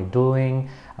you're currently doing?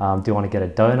 Do you want to get a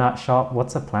donut shop?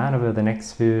 What's the plan over the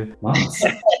next few months?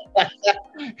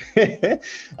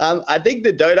 I think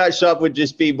the donut shop would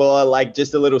just be more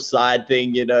just a little side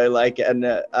thing, and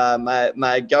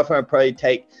my girlfriend would probably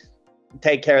take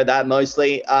care of that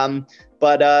mostly.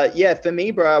 But for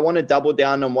me, bro, I want to double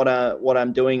down on what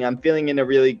I'm doing. I'm feeling in a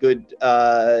really good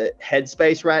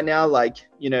headspace right now.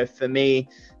 For me,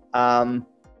 I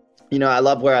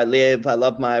love where I live. I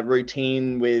love my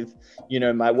routine with,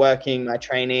 my working, my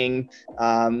training,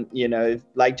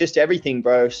 just everything,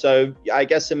 bro. So I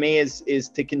guess for me is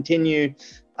to continue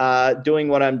doing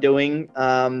what I'm doing.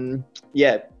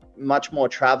 Much more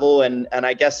travel. And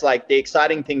I guess the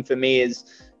exciting thing for me is,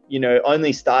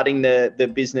 only starting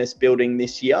the business building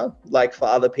this year, for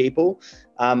other people.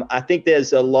 I think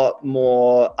there's a lot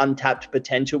more untapped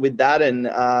potential with that. And,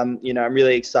 I'm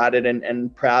really excited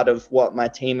and proud of what my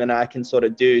team and I can sort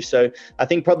of do. So I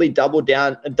think probably doubling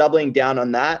down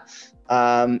on that,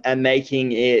 and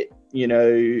making it,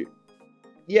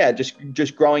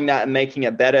 just growing that and making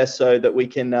it better so that we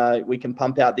can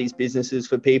pump out these businesses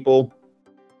for people.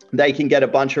 They can get a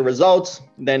bunch of results,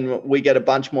 then we get a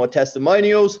bunch more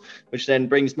testimonials, which then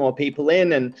brings more people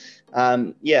in. And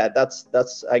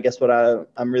that's I guess what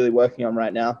I'm really working on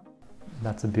right now.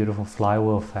 That's a beautiful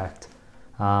flywheel effect.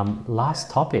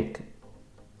 Last topic.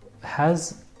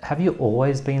 Have you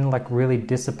always been really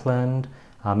disciplined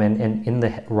and in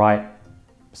the right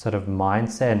sort of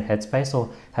mindset and headspace, or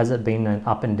has it been an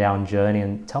up and down journey?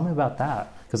 And tell me about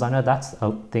that, because I know that's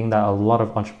a thing that a lot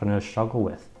of entrepreneurs struggle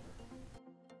with.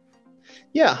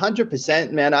 Yeah,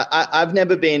 100%, man. I've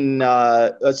never been,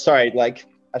 I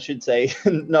should say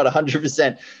not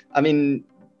 100%. I mean,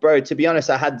 bro, to be honest,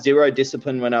 I had zero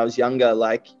discipline when I was younger,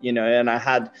 and I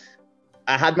had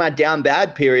my down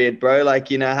bad period, bro. I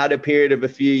had a period of a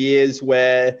few years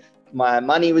where my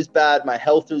money was bad, my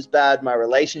health was bad, my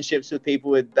relationships with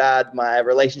people were bad, my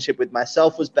relationship with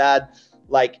myself was bad.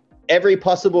 every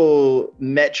possible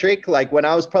metric. Like when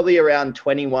I was probably around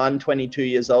 21, 22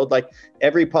 years old, like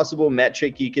every possible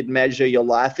metric you could measure your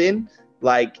life in,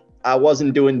 like I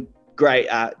wasn't doing great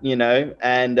at, you know,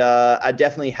 and I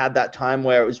definitely had that time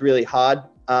where it was really hard.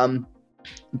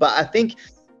 But I think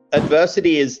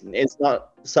adversity is not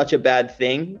such a bad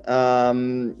thing.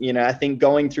 You know, I think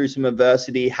going through some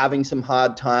adversity, having some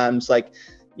hard times, like,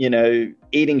 you know,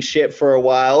 eating shit for a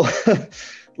while,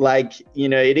 like, you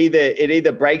know, it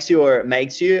either breaks you or it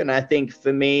makes you. And I think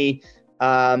for me,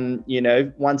 you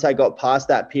know, once I got past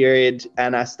that period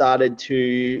and I started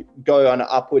to go on an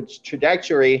upward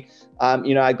trajectory,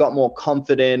 you know, I got more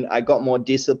confident, I got more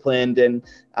disciplined, and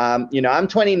you know, I'm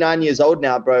 29 years old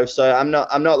now, bro. So I'm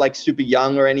not like super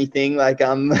young or anything. Like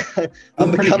I'm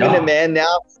becoming a man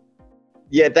now.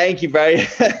 Yeah, thank you, bro.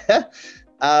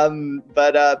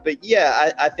 But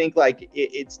yeah, I think like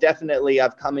it's definitely,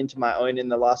 I've come into my own in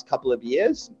the last couple of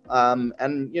years.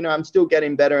 And you know, I'm still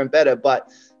getting better and better,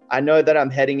 but I know that I'm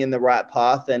heading in the right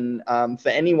path. And for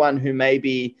anyone who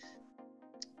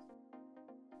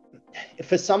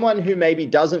for someone who maybe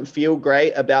doesn't feel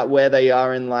great about where they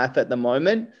are in life at the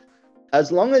moment,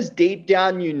 as long as deep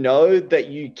down you know that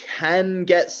you can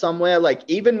get somewhere, like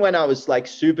even when I was like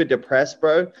super depressed,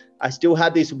 bro, I still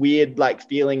had this weird like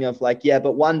feeling of like, yeah,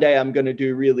 but one day I'm going to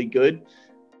do really good.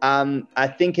 I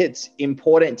think it's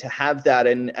important to have that,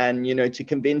 and you know, to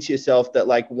convince yourself that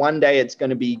like one day it's going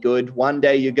to be good, one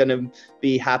day you're going to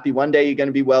be happy, one day you're going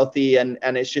to be wealthy, and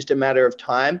it's just a matter of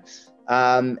time.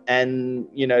 And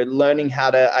you know, learning how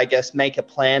to, I guess, make a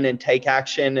plan and take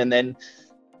action, and then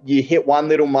you hit one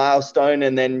little milestone,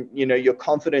 and then you know, your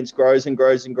confidence grows and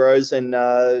grows and grows. And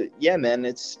yeah, man,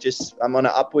 it's just, I'm on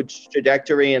an upward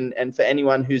trajectory. And for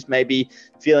anyone who's maybe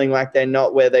feeling like they're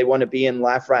not where they want to be in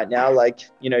life right now, like,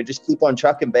 you know, just keep on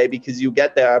trucking, baby, because you'll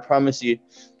get there, I promise you.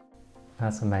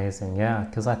 That's amazing. Yeah,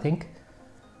 because I think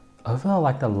over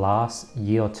like the last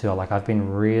year or two, like I've been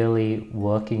really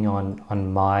working on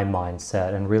my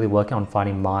mindset and really working on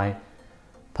finding my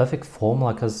perfect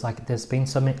formula, because like there's been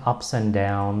so many ups and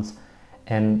downs,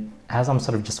 and as I'm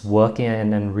sort of just working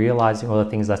and realizing all the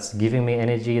things that's giving me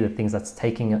energy, the things that's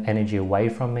taking energy away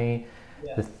from me,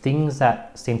 the things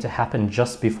that seem to happen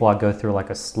just before I go through like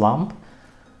a slump,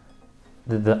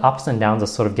 the ups and downs are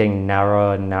sort of getting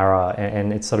narrower and narrower,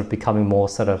 and it's sort of becoming more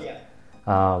sort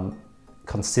of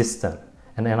consistent.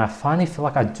 And then I finally feel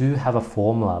like I do have a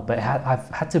formula, but I've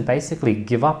had to basically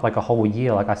give up like a whole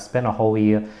year. Like I spent a whole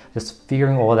year just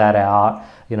figuring all that out.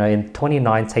 You know, in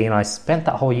 2019, I spent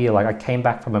that whole year, like I came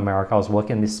back from America, I was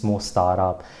working in this small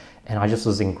startup, and I just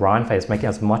was in grind phase, making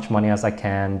as much money as I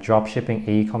can, drop shipping,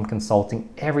 e-com, consulting,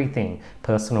 everything,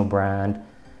 personal brand.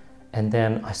 And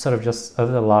then I sort of just,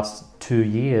 over the last 2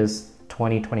 years,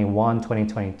 2021,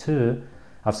 2022,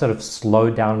 I've sort of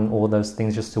slowed down all those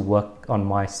things just to work on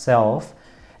myself.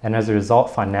 And as a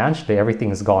result, financially,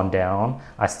 everything's gone down.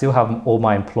 I still have all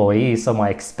my employees, so my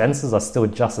expenses are still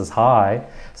just as high.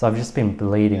 So I've just been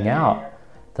bleeding out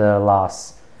the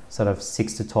last sort of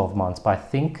 6 to 12 months. But I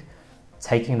think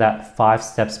taking that 5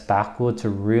 steps backward to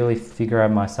really figure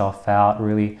myself out,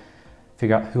 really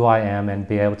figure out who I am, and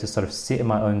be able to sort of sit in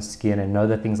my own skin and know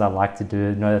the things I like to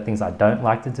do, know the things I don't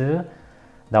like to do,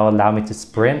 that will allow me to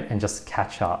sprint and just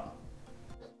catch up.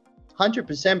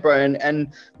 100%, bro.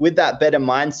 And with that better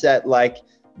mindset, like,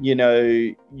 you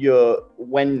know,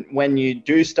 when you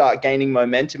do start gaining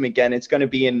momentum again, it's going to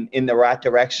be in the right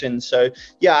direction. So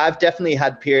yeah, I've definitely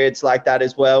had periods like that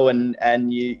as well.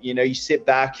 And you know, you sit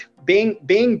back,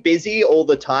 being busy all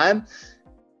the time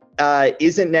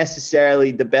isn't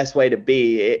necessarily the best way to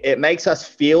be. It makes us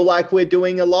feel like we're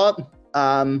doing a lot,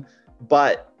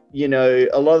 but you know,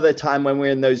 a lot of the time when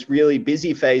we're in those really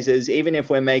busy phases, even if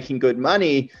we're making good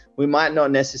money, we might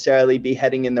not necessarily be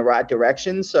heading in the right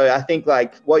direction. So I think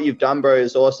like what you've done, bro,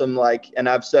 is awesome. Like, and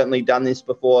I've certainly done this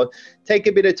before. Take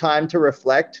a bit of time to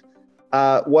reflect,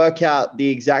 work out the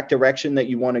exact direction that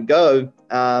you want to go.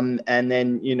 And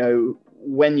then, you know,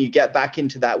 when you get back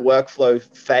into that workflow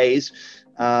phase,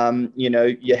 you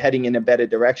know, you're heading in a better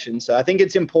direction. So I think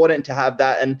it's important to have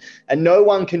that, and no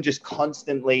one can just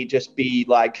constantly just be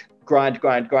like grind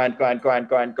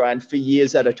for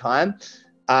years at a time.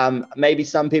 Maybe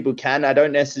some people can. I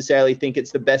don't necessarily think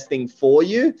it's the best thing for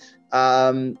you.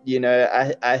 You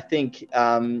know, I think,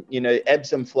 you know,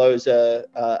 ebbs and flows are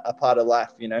a part of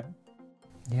life, you know?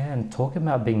 Yeah, and talking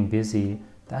about being busy,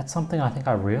 that's something I think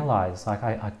I realized. Like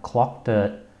I clocked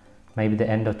it maybe the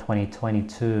end of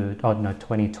 2022, oh no,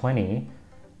 2020. And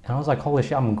I was like, holy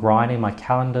shit, I'm grinding, my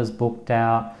calendar's booked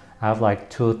out. I have like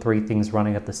 2 or 3 things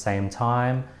running at the same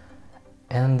time.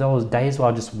 And those days where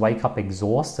I just wake up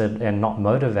exhausted and not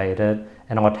motivated,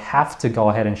 and I would have to go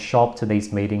ahead and show up to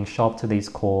these meetings, show up to these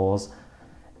calls.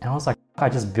 And I was like, I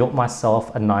just built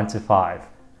myself a 9 to 5.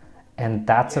 And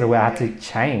that's sort of where I had to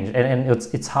change. And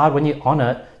it's hard when you're on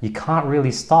it, you can't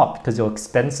really stop because your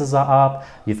expenses are up,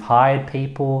 you've hired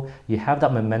people, you have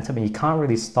that momentum and you can't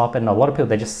really stop. And a lot of people,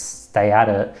 they just stay at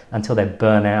it until they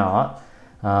burn out.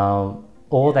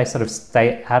 Or they sort of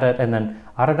stay at it and then,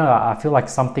 I don't know, I feel like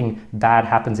something bad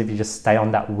happens if you just stay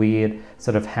on that weird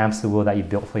sort of hamster wheel that you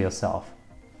built for yourself.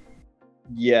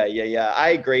 Yeah. I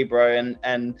agree, bro.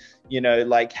 And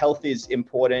like health is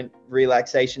important,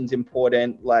 relaxation's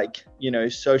important, like,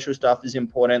 social stuff is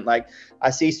important. Like I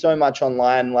see so much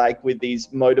online, like with these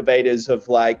motivators of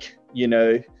like,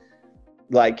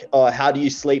 like, oh, how do you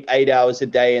sleep 8 hours a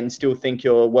day and still think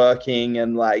you're working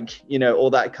and like, all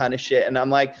that kind of shit. And I'm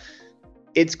like,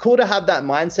 it's cool to have that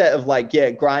mindset of like,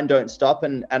 yeah, grind, don't stop.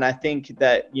 And I think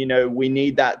that, we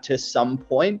need that to some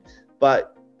point,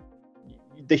 but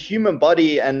the human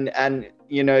body and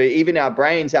even our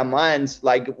brains, our minds,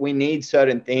 like we need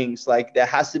certain things. Like there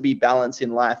has to be balance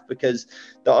in life because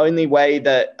the only way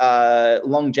that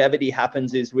longevity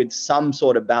happens is with some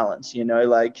sort of balance,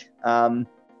 like, and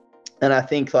I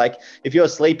think like if you're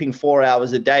sleeping 4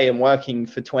 hours a day and working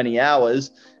for 20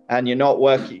 hours and you're not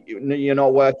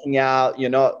working out, you're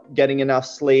not getting enough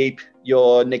sleep,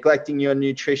 you're neglecting your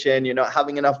nutrition, you're not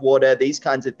having enough water, these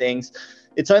kinds of things,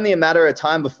 it's only a matter of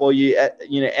time before you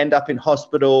end up in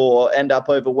hospital or end up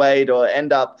overweight or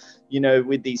end up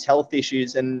with these health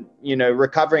issues, and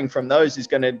recovering from those is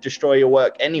going to destroy your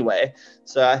work anyway.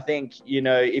 So I think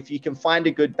if you can find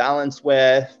a good balance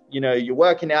where you're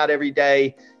working out every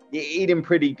day, you're eating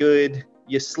pretty good,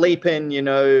 you're sleeping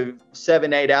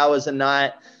 7-8 hours a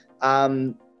night,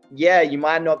 you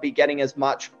might not be getting as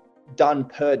much done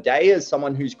per day as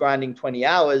someone who's grinding 20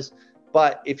 hours.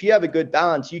 But if you have a good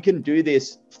balance, you can do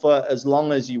this for as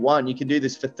long as you want. You can do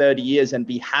this for 30 years and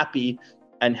be happy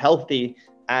and healthy.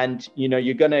 And,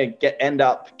 you're going to end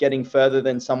up getting further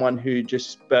than someone who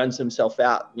just burns himself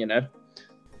out,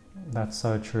 That's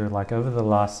so true. Like over the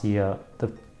last year, the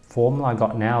formula I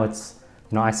got now, it's,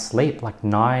 I sleep like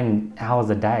 9 hours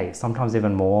a day, sometimes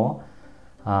even more.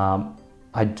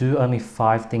 I do only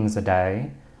 5 things a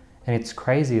day. And it's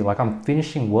crazy. Like I'm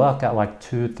finishing work at like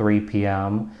 2-3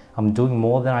 p.m. I'm doing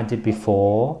more than I did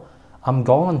before. I'm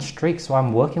going on streaks, so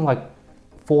I'm working like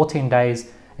 14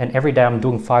 days and every day I'm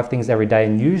doing 5 things every day.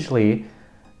 And usually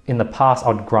in the past,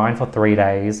 I'd grind for 3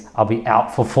 days. I'll be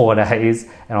out for 4 days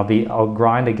and I'll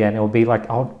grind again. It'll be like,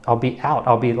 I'll be out.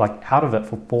 I'll be like out of it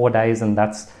for 4 days and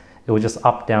it was just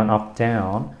up, down, up,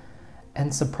 down.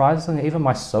 And surprisingly, even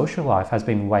my social life has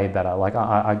been way better. Like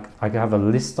I have a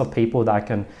list of people that I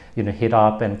can, hit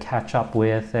up and catch up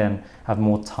with and have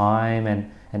more time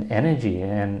and energy.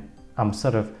 And I'm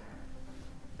sort of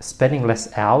spending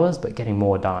less hours, but getting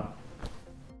more done.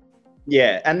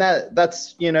 Yeah. And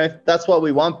that's what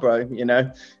we want, bro.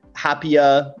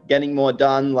 Happier, getting more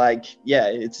done. Like, yeah,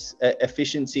 it's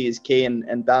efficiency is key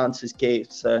and balance is key.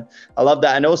 So I love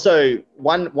that. And also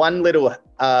one little,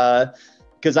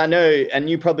 because I know, and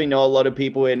you probably know a lot of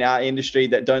people in our industry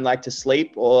that don't like to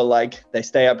sleep, or like they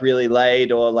stay up really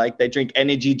late, or like they drink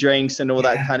energy drinks and all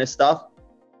that kind of stuff.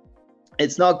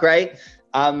 It's not great.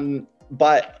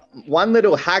 But one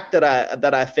little hack that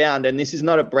I found, and this is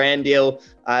not a brand deal.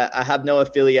 I have no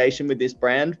affiliation with this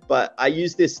brand, but I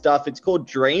use this stuff. It's called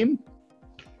Dream.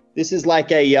 This is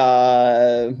like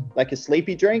a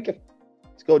sleepy drink.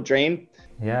 It's called Dream.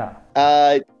 Yeah.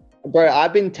 Bro,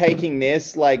 I've been taking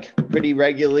this like pretty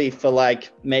regularly for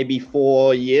like maybe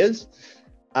 4 years.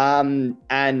 And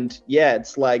yeah,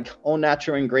 it's like all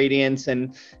natural ingredients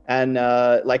and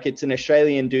like it's an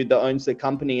Australian dude that owns the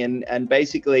company. And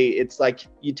basically it's like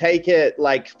you take it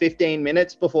like 15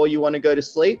 minutes before you want to go to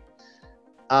sleep.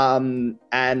 And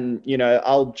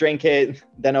I'll drink it,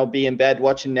 then I'll be in bed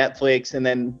watching Netflix. And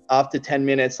then after 10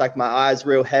 minutes, like my eyes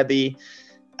real heavy.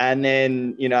 And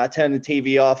then, I turn the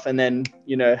TV off and then,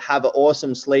 have an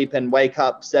awesome sleep and wake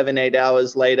up 7-8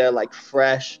 hours later, like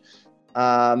fresh.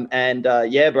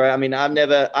 Yeah, bro, I mean, I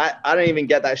don't even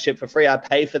get that shit for free. I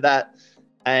pay for that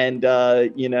and,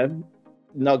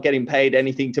 not getting paid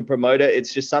anything to promote it.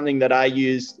 It's just something that I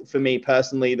use for me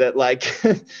personally that like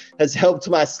has helped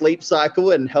my sleep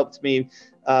cycle and helped me,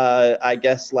 I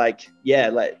guess, like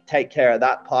take care of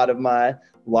that part of my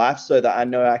life so that I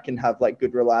know I can have like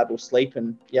good reliable sleep.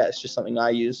 And yeah, it's just something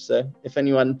I use. So if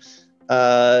anyone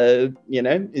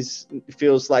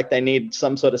feels like they need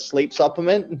some sort of sleep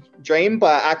supplement, Dream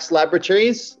by Axe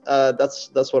Laboratories,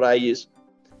 that's what I use.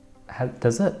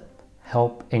 Does it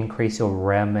help increase your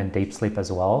REM and deep sleep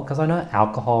as well? Because I know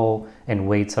alcohol and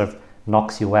weed sort of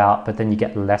knocks you out, but then you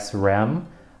get less REM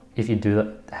if you do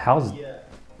that.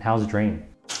 How's dream?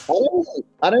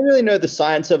 I don't really know the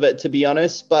science of it, to be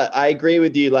honest, but I agree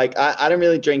with you. Like, I don't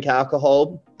really drink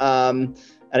alcohol. And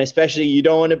especially you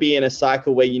don't want to be in a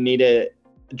cycle where you need to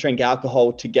drink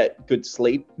alcohol to get good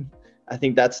sleep. I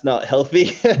think that's not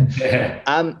healthy. Yeah.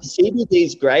 CBD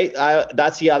is great.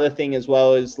 That's the other thing as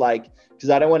well, is like, because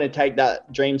I don't want to take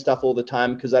that dream stuff all the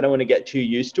time, because I don't want to get too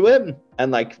used to it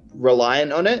and like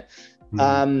reliant on it.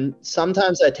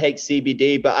 Sometimes I take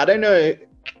CBD, but I don't know.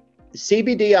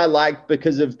 CBD I like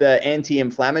because of the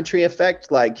anti-inflammatory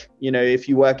effect. Like, you know, if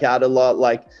you work out a lot,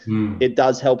 like it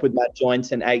does help with my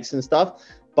joints and aches and stuff.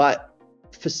 But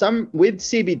with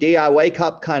CBD, I wake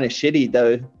up kind of shitty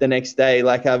though the next day.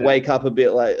 Like I wake up a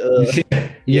bit like,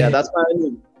 yeah, that's my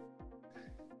only.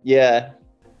 Yeah.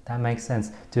 That makes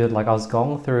sense. Dude, like I was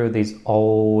going through these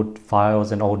old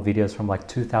files and old videos from like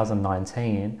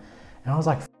 2019, and I was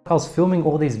like, I was filming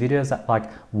all these videos at like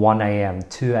 1 a.m.,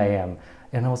 2 a.m.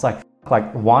 And I was like,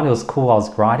 one, it was cool, I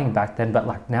was grinding back then, but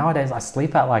like nowadays I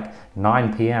sleep at like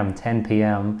 9 p.m., 10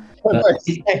 p.m.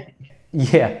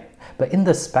 Yeah, but in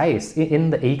the space, in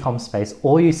the ecom space,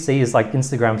 all you see is like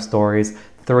Instagram stories,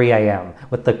 3 a.m.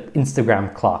 with the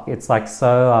Instagram clock. It's like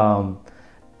so,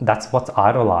 that's what's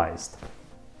idolized.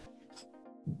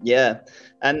 Yeah.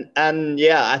 And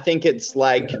yeah, I think it's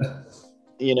like,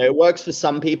 you know, it works for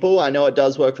some people. I know it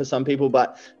does work for some people,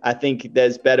 but I think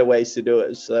there's better ways to do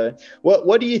it. So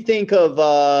what do you think of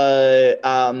a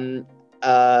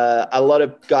lot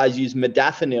of guys use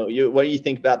modafinil? What do you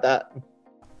think about that?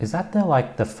 Is that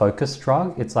the focus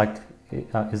drug? It's like,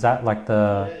 is that like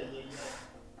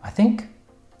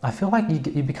I feel like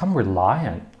you become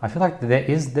reliant. I feel like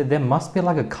there must be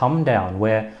like a come down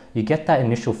where you get that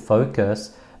initial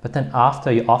focus, but then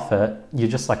after you're off it, you're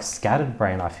just like scattered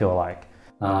brain, I feel like.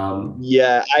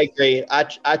 Yeah, I agree.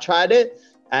 I tried it,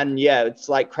 and yeah, it's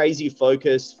like crazy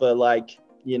focus for like,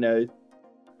 you know,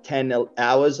 10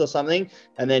 hours or something,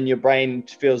 and then your brain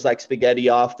feels like spaghetti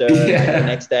after. Like the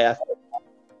next day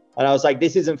and I was like,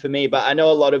 this isn't for me, but I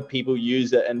know a lot of people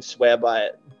use it and swear by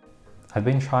it. I've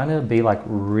been trying to be like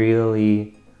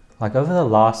really, like over the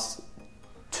last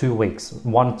 2 weeks,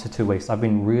 1 to 2 weeks, I've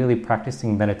been really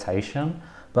practicing meditation,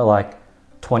 but like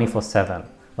 24/7,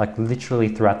 like literally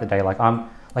throughout the day. Like I'm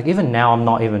like, even now I'm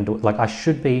not even doing, like I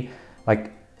should be,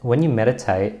 like when you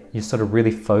meditate, you sort of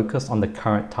really focus on the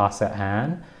current task at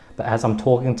hand. But as I'm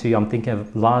talking to you, I'm thinking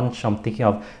of lunch, I'm thinking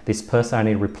of this person I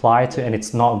need to reply to, and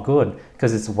it's not good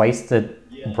because it's wasted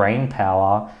brain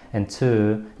power. And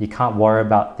two, you can't worry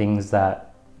about things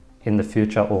that in the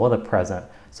future or the present.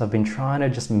 So I've been trying to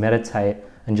just meditate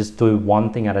and just do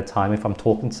one thing at a time. If I'm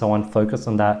talking to someone, focus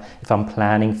on that. If I'm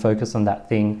planning, focus on that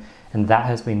thing. And that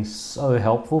has been so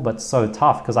helpful, but so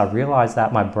tough, because I realized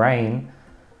that my brain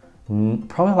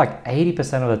probably like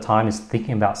 80% of the time is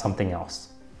thinking about something else.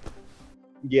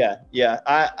 Yeah,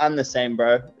 I'm the same,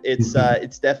 bro. It's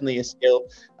it's definitely a skill.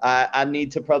 I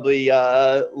need to probably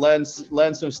learn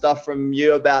some stuff from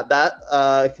you about that,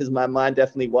 because my mind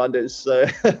definitely wanders. So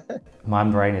my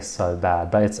brain is so bad,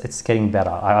 but it's getting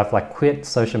better. I've like quit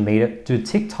social media. Dude,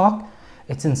 TikTok,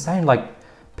 it's insane. Like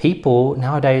people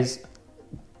nowadays,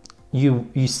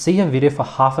 you see a video for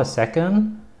half a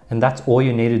second, and that's all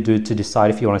you need to do to decide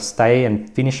if you want to stay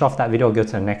and finish off that video or go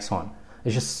to the next one.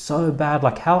 It's just so bad.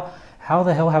 Like how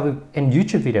the hell have we, in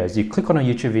YouTube videos, you click on a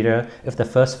YouTube video, if the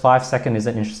first 5 seconds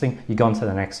isn't interesting, you go on to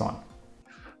the next one.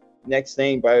 Next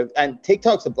thing, bro. And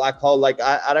TikTok's a black hole. Like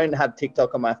I don't have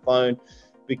TikTok on my phone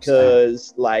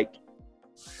because like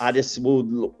I just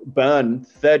will burn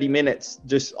 30 minutes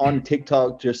just on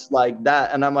TikTok, just like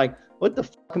that. And I'm like, what the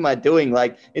fuck am I doing?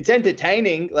 Like, it's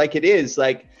entertaining, like it is.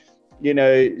 Like, you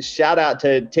know, shout out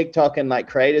to TikTok and like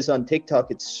creators on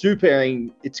TikTok.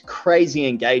 It's crazy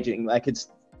engaging. Like it's,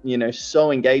 you know,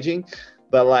 so engaging,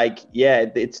 but like, yeah,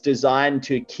 it's designed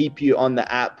to keep you on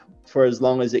the app for as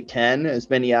long as it can,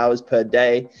 as many hours per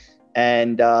day.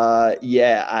 And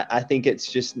yeah, I think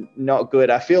it's just not good.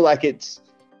 I feel like it's,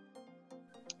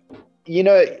 you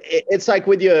know, it's like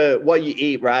with what you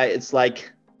eat, right? It's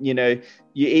like, you know,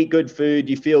 you eat good food,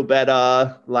 you feel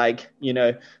better. Like, you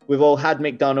know, we've all had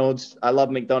McDonald's. I love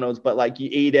McDonald's, but like you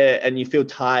eat it and you feel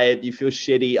tired, you feel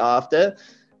shitty after.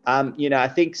 You know, I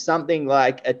think something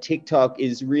like a TikTok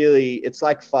is really, it's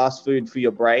like fast food for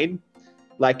your brain.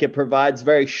 Like it provides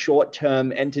very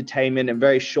short-term entertainment and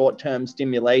very short-term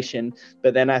stimulation.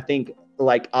 But then I think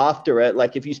like after it,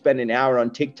 like if you spend an hour on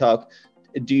TikTok,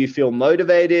 do you feel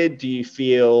motivated? Do you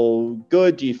feel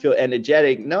good? Do you feel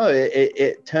energetic? No,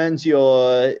 it turns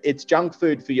it's junk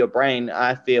food for your brain,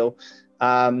 I feel.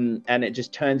 And it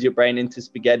just turns your brain into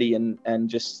spaghetti and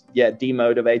just,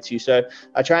 demotivates you. So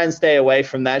I try and stay away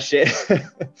from that shit.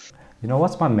 You know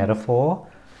what's my metaphor?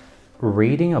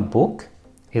 Reading a book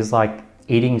is like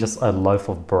eating just a loaf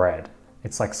of bread.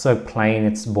 It's like so plain,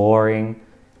 it's boring.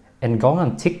 And going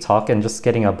on TikTok and just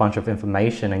getting a bunch of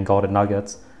information and golden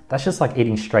nuggets, that's just like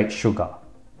eating straight sugar.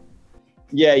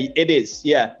 Yeah, it is.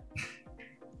 Yeah.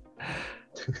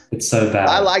 It's so bad.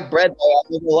 I like bread though.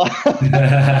 I'm not gonna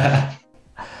lie.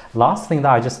 Last thing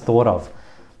that I just thought of,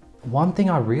 one thing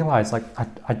I realized, like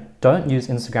I don't use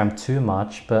Instagram too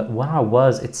much, but when I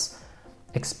was, it's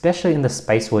especially in the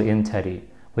space we're in, Teddy,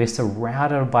 we're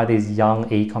surrounded by these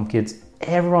young e-com kids.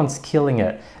 Everyone's killing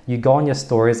it. You go on your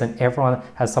stories and everyone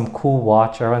has some cool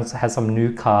watch, everyone has some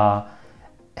new car,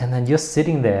 and then you're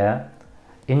sitting there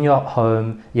in your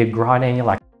home, you're grinding, you're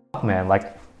like, fuck man,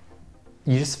 like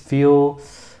you just feel,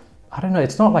 I don't know,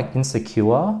 it's not like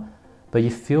insecure, but you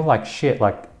feel like shit,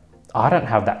 like I don't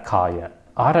have that car yet.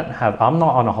 I'm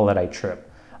not on a holiday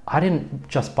trip. I didn't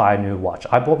just buy a new watch.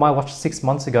 I bought my watch 6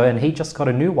 months ago and he just got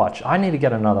a new watch. I need to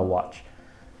get another watch.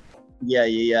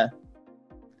 Yeah.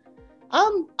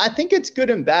 I think it's good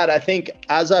and bad. I think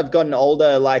as I've gotten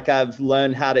older, like I've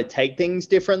learned how to take things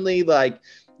differently. Like,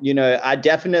 you know, I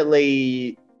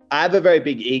have a very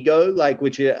big ego, like,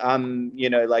 which I'm, you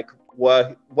know, like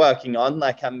working on,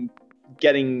 like I'm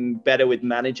getting better with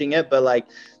managing it. But like,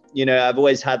 you know, I've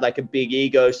always had like a big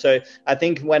ego. So I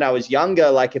think when I was younger,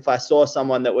 like if I saw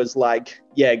someone that was like,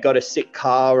 got a sick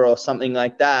car or something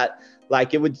like that,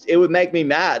 like it would make me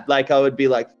mad. Like I would be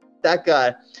like, that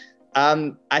guy.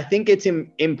 I think it's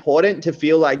important to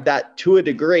feel like that to a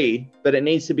degree, but it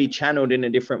needs to be channeled in a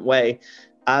different way.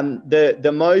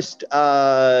 The most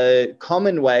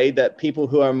common way that people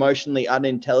who are emotionally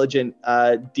unintelligent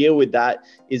deal with that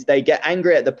is they get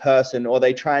angry at the person or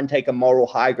they try and take a moral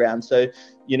high ground. So,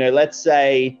 you know, let's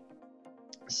say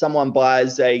someone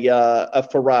buys a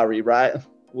Ferrari, right?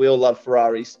 We all love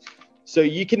Ferraris. So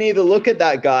you can either look at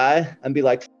that guy and be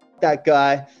like, that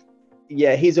guy,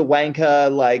 yeah, he's a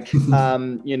wanker, like,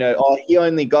 you know, oh, he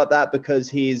only got that because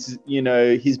his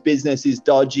business is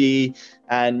dodgy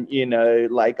and, you know,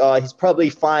 like, oh, he's probably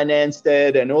financed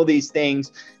it and all these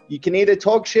things. You can either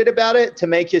talk shit about it to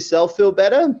make yourself feel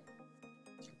better,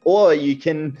 or you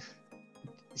can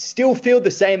still feel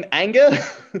the same anger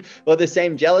or the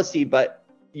same jealousy, but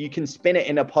you can spin it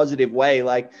in a positive way.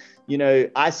 Like, you know,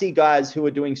 I see guys who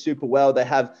are doing super well. They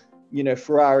have, you know,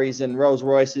 Ferraris and Rolls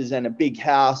Royces and a big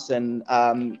house. And,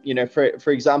 you know,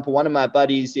 for example, one of my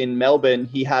buddies in Melbourne,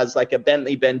 he has like a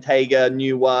Bentley Bentayga,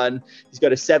 new one. He's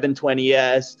got a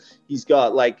 720S. He's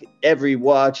got like every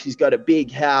watch. He's got a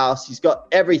big house. He's got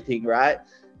everything, right?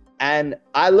 And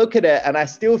I look at it and I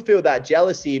still feel that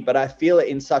jealousy, but I feel it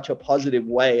in such a positive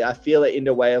way. I feel it in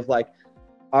a way of like,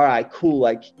 all right, cool.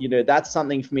 Like, you know, that's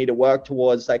something for me to work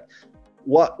towards. Like,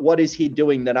 what is he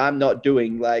doing that I'm not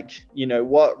doing? Like, you know,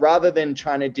 rather than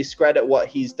trying to discredit what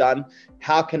he's done,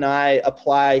 how can I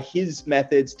apply his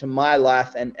methods to my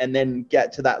life and then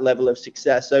get to that level of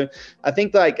success? So I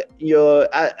think like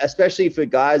especially for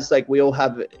guys, like we all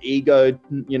have ego,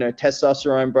 you know,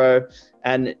 testosterone, bro.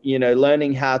 And, you know,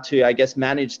 learning how to, I guess,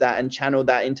 manage that and channel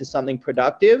that into something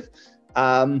productive,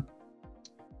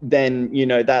 then, you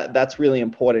know, that's really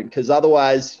important, because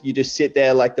otherwise you just sit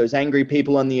there like those angry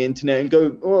people on the internet and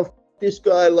go, oh, this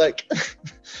guy, like,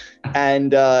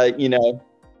 and, you know,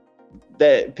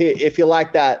 if you're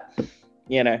like that,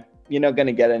 you know, you're not going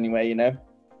to get anywhere, you know.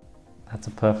 That's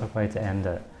a perfect way to end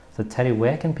it. So Teddy,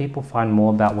 where can people find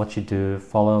more about what you do,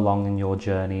 follow along in your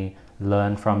journey,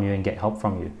 learn from you and get help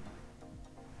from you?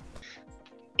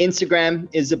 Instagram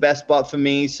is the best spot for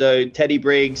me. So Teddy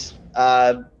Briggs,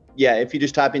 if you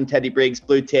just type in Teddy Briggs,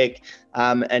 blue tick,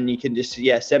 and you can just,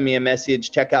 send me a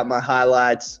message, check out my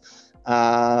highlights.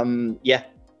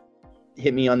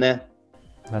 Hit me on there.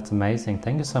 That's amazing.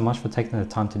 Thank you so much for taking the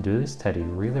time to do this, Teddy.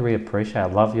 Really, really appreciate it.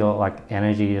 I love your like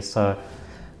energy. You're so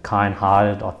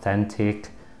kind-hearted, authentic.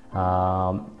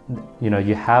 You know,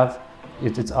 you have,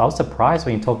 I was surprised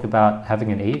when you talked about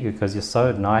having an ego, because you're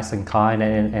so nice and kind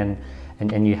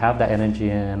and you have that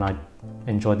energy, and I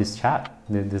enjoyed this chat,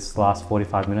 this last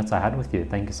 45 minutes I had with you.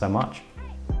 Thank you so much.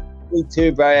 Me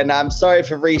too, bro. And I'm sorry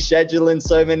for rescheduling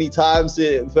so many times.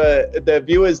 For the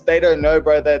viewers, they don't know,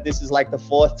 bro, that this is like the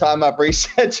 4th time I've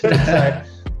rescheduled. So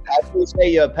I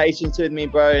appreciate your patience with me,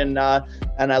 bro. And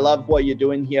I love what you're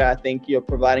doing here. I think you're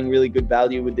providing really good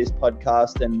value with this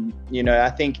podcast. And, you know,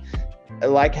 I think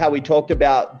like how we talked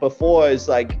about before is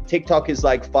like TikTok is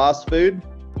like fast food.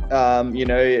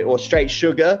 or straight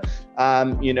sugar,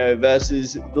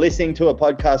 versus listening to a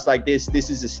podcast like this. This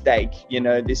is a steak,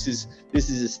 this is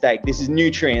a steak. This is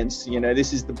nutrients,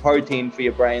 this is the protein for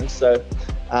your brain. So,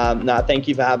 thank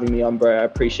you for having me on, bro. I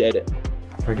appreciate it.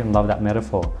 I freaking love that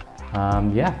metaphor.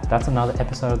 That's another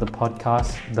episode of the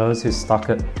podcast. Those who stuck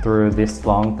it through this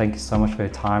long, thank you so much for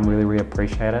your time. Really, really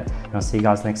appreciate it. And I'll see you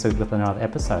guys next week with another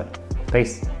episode.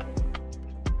 Peace.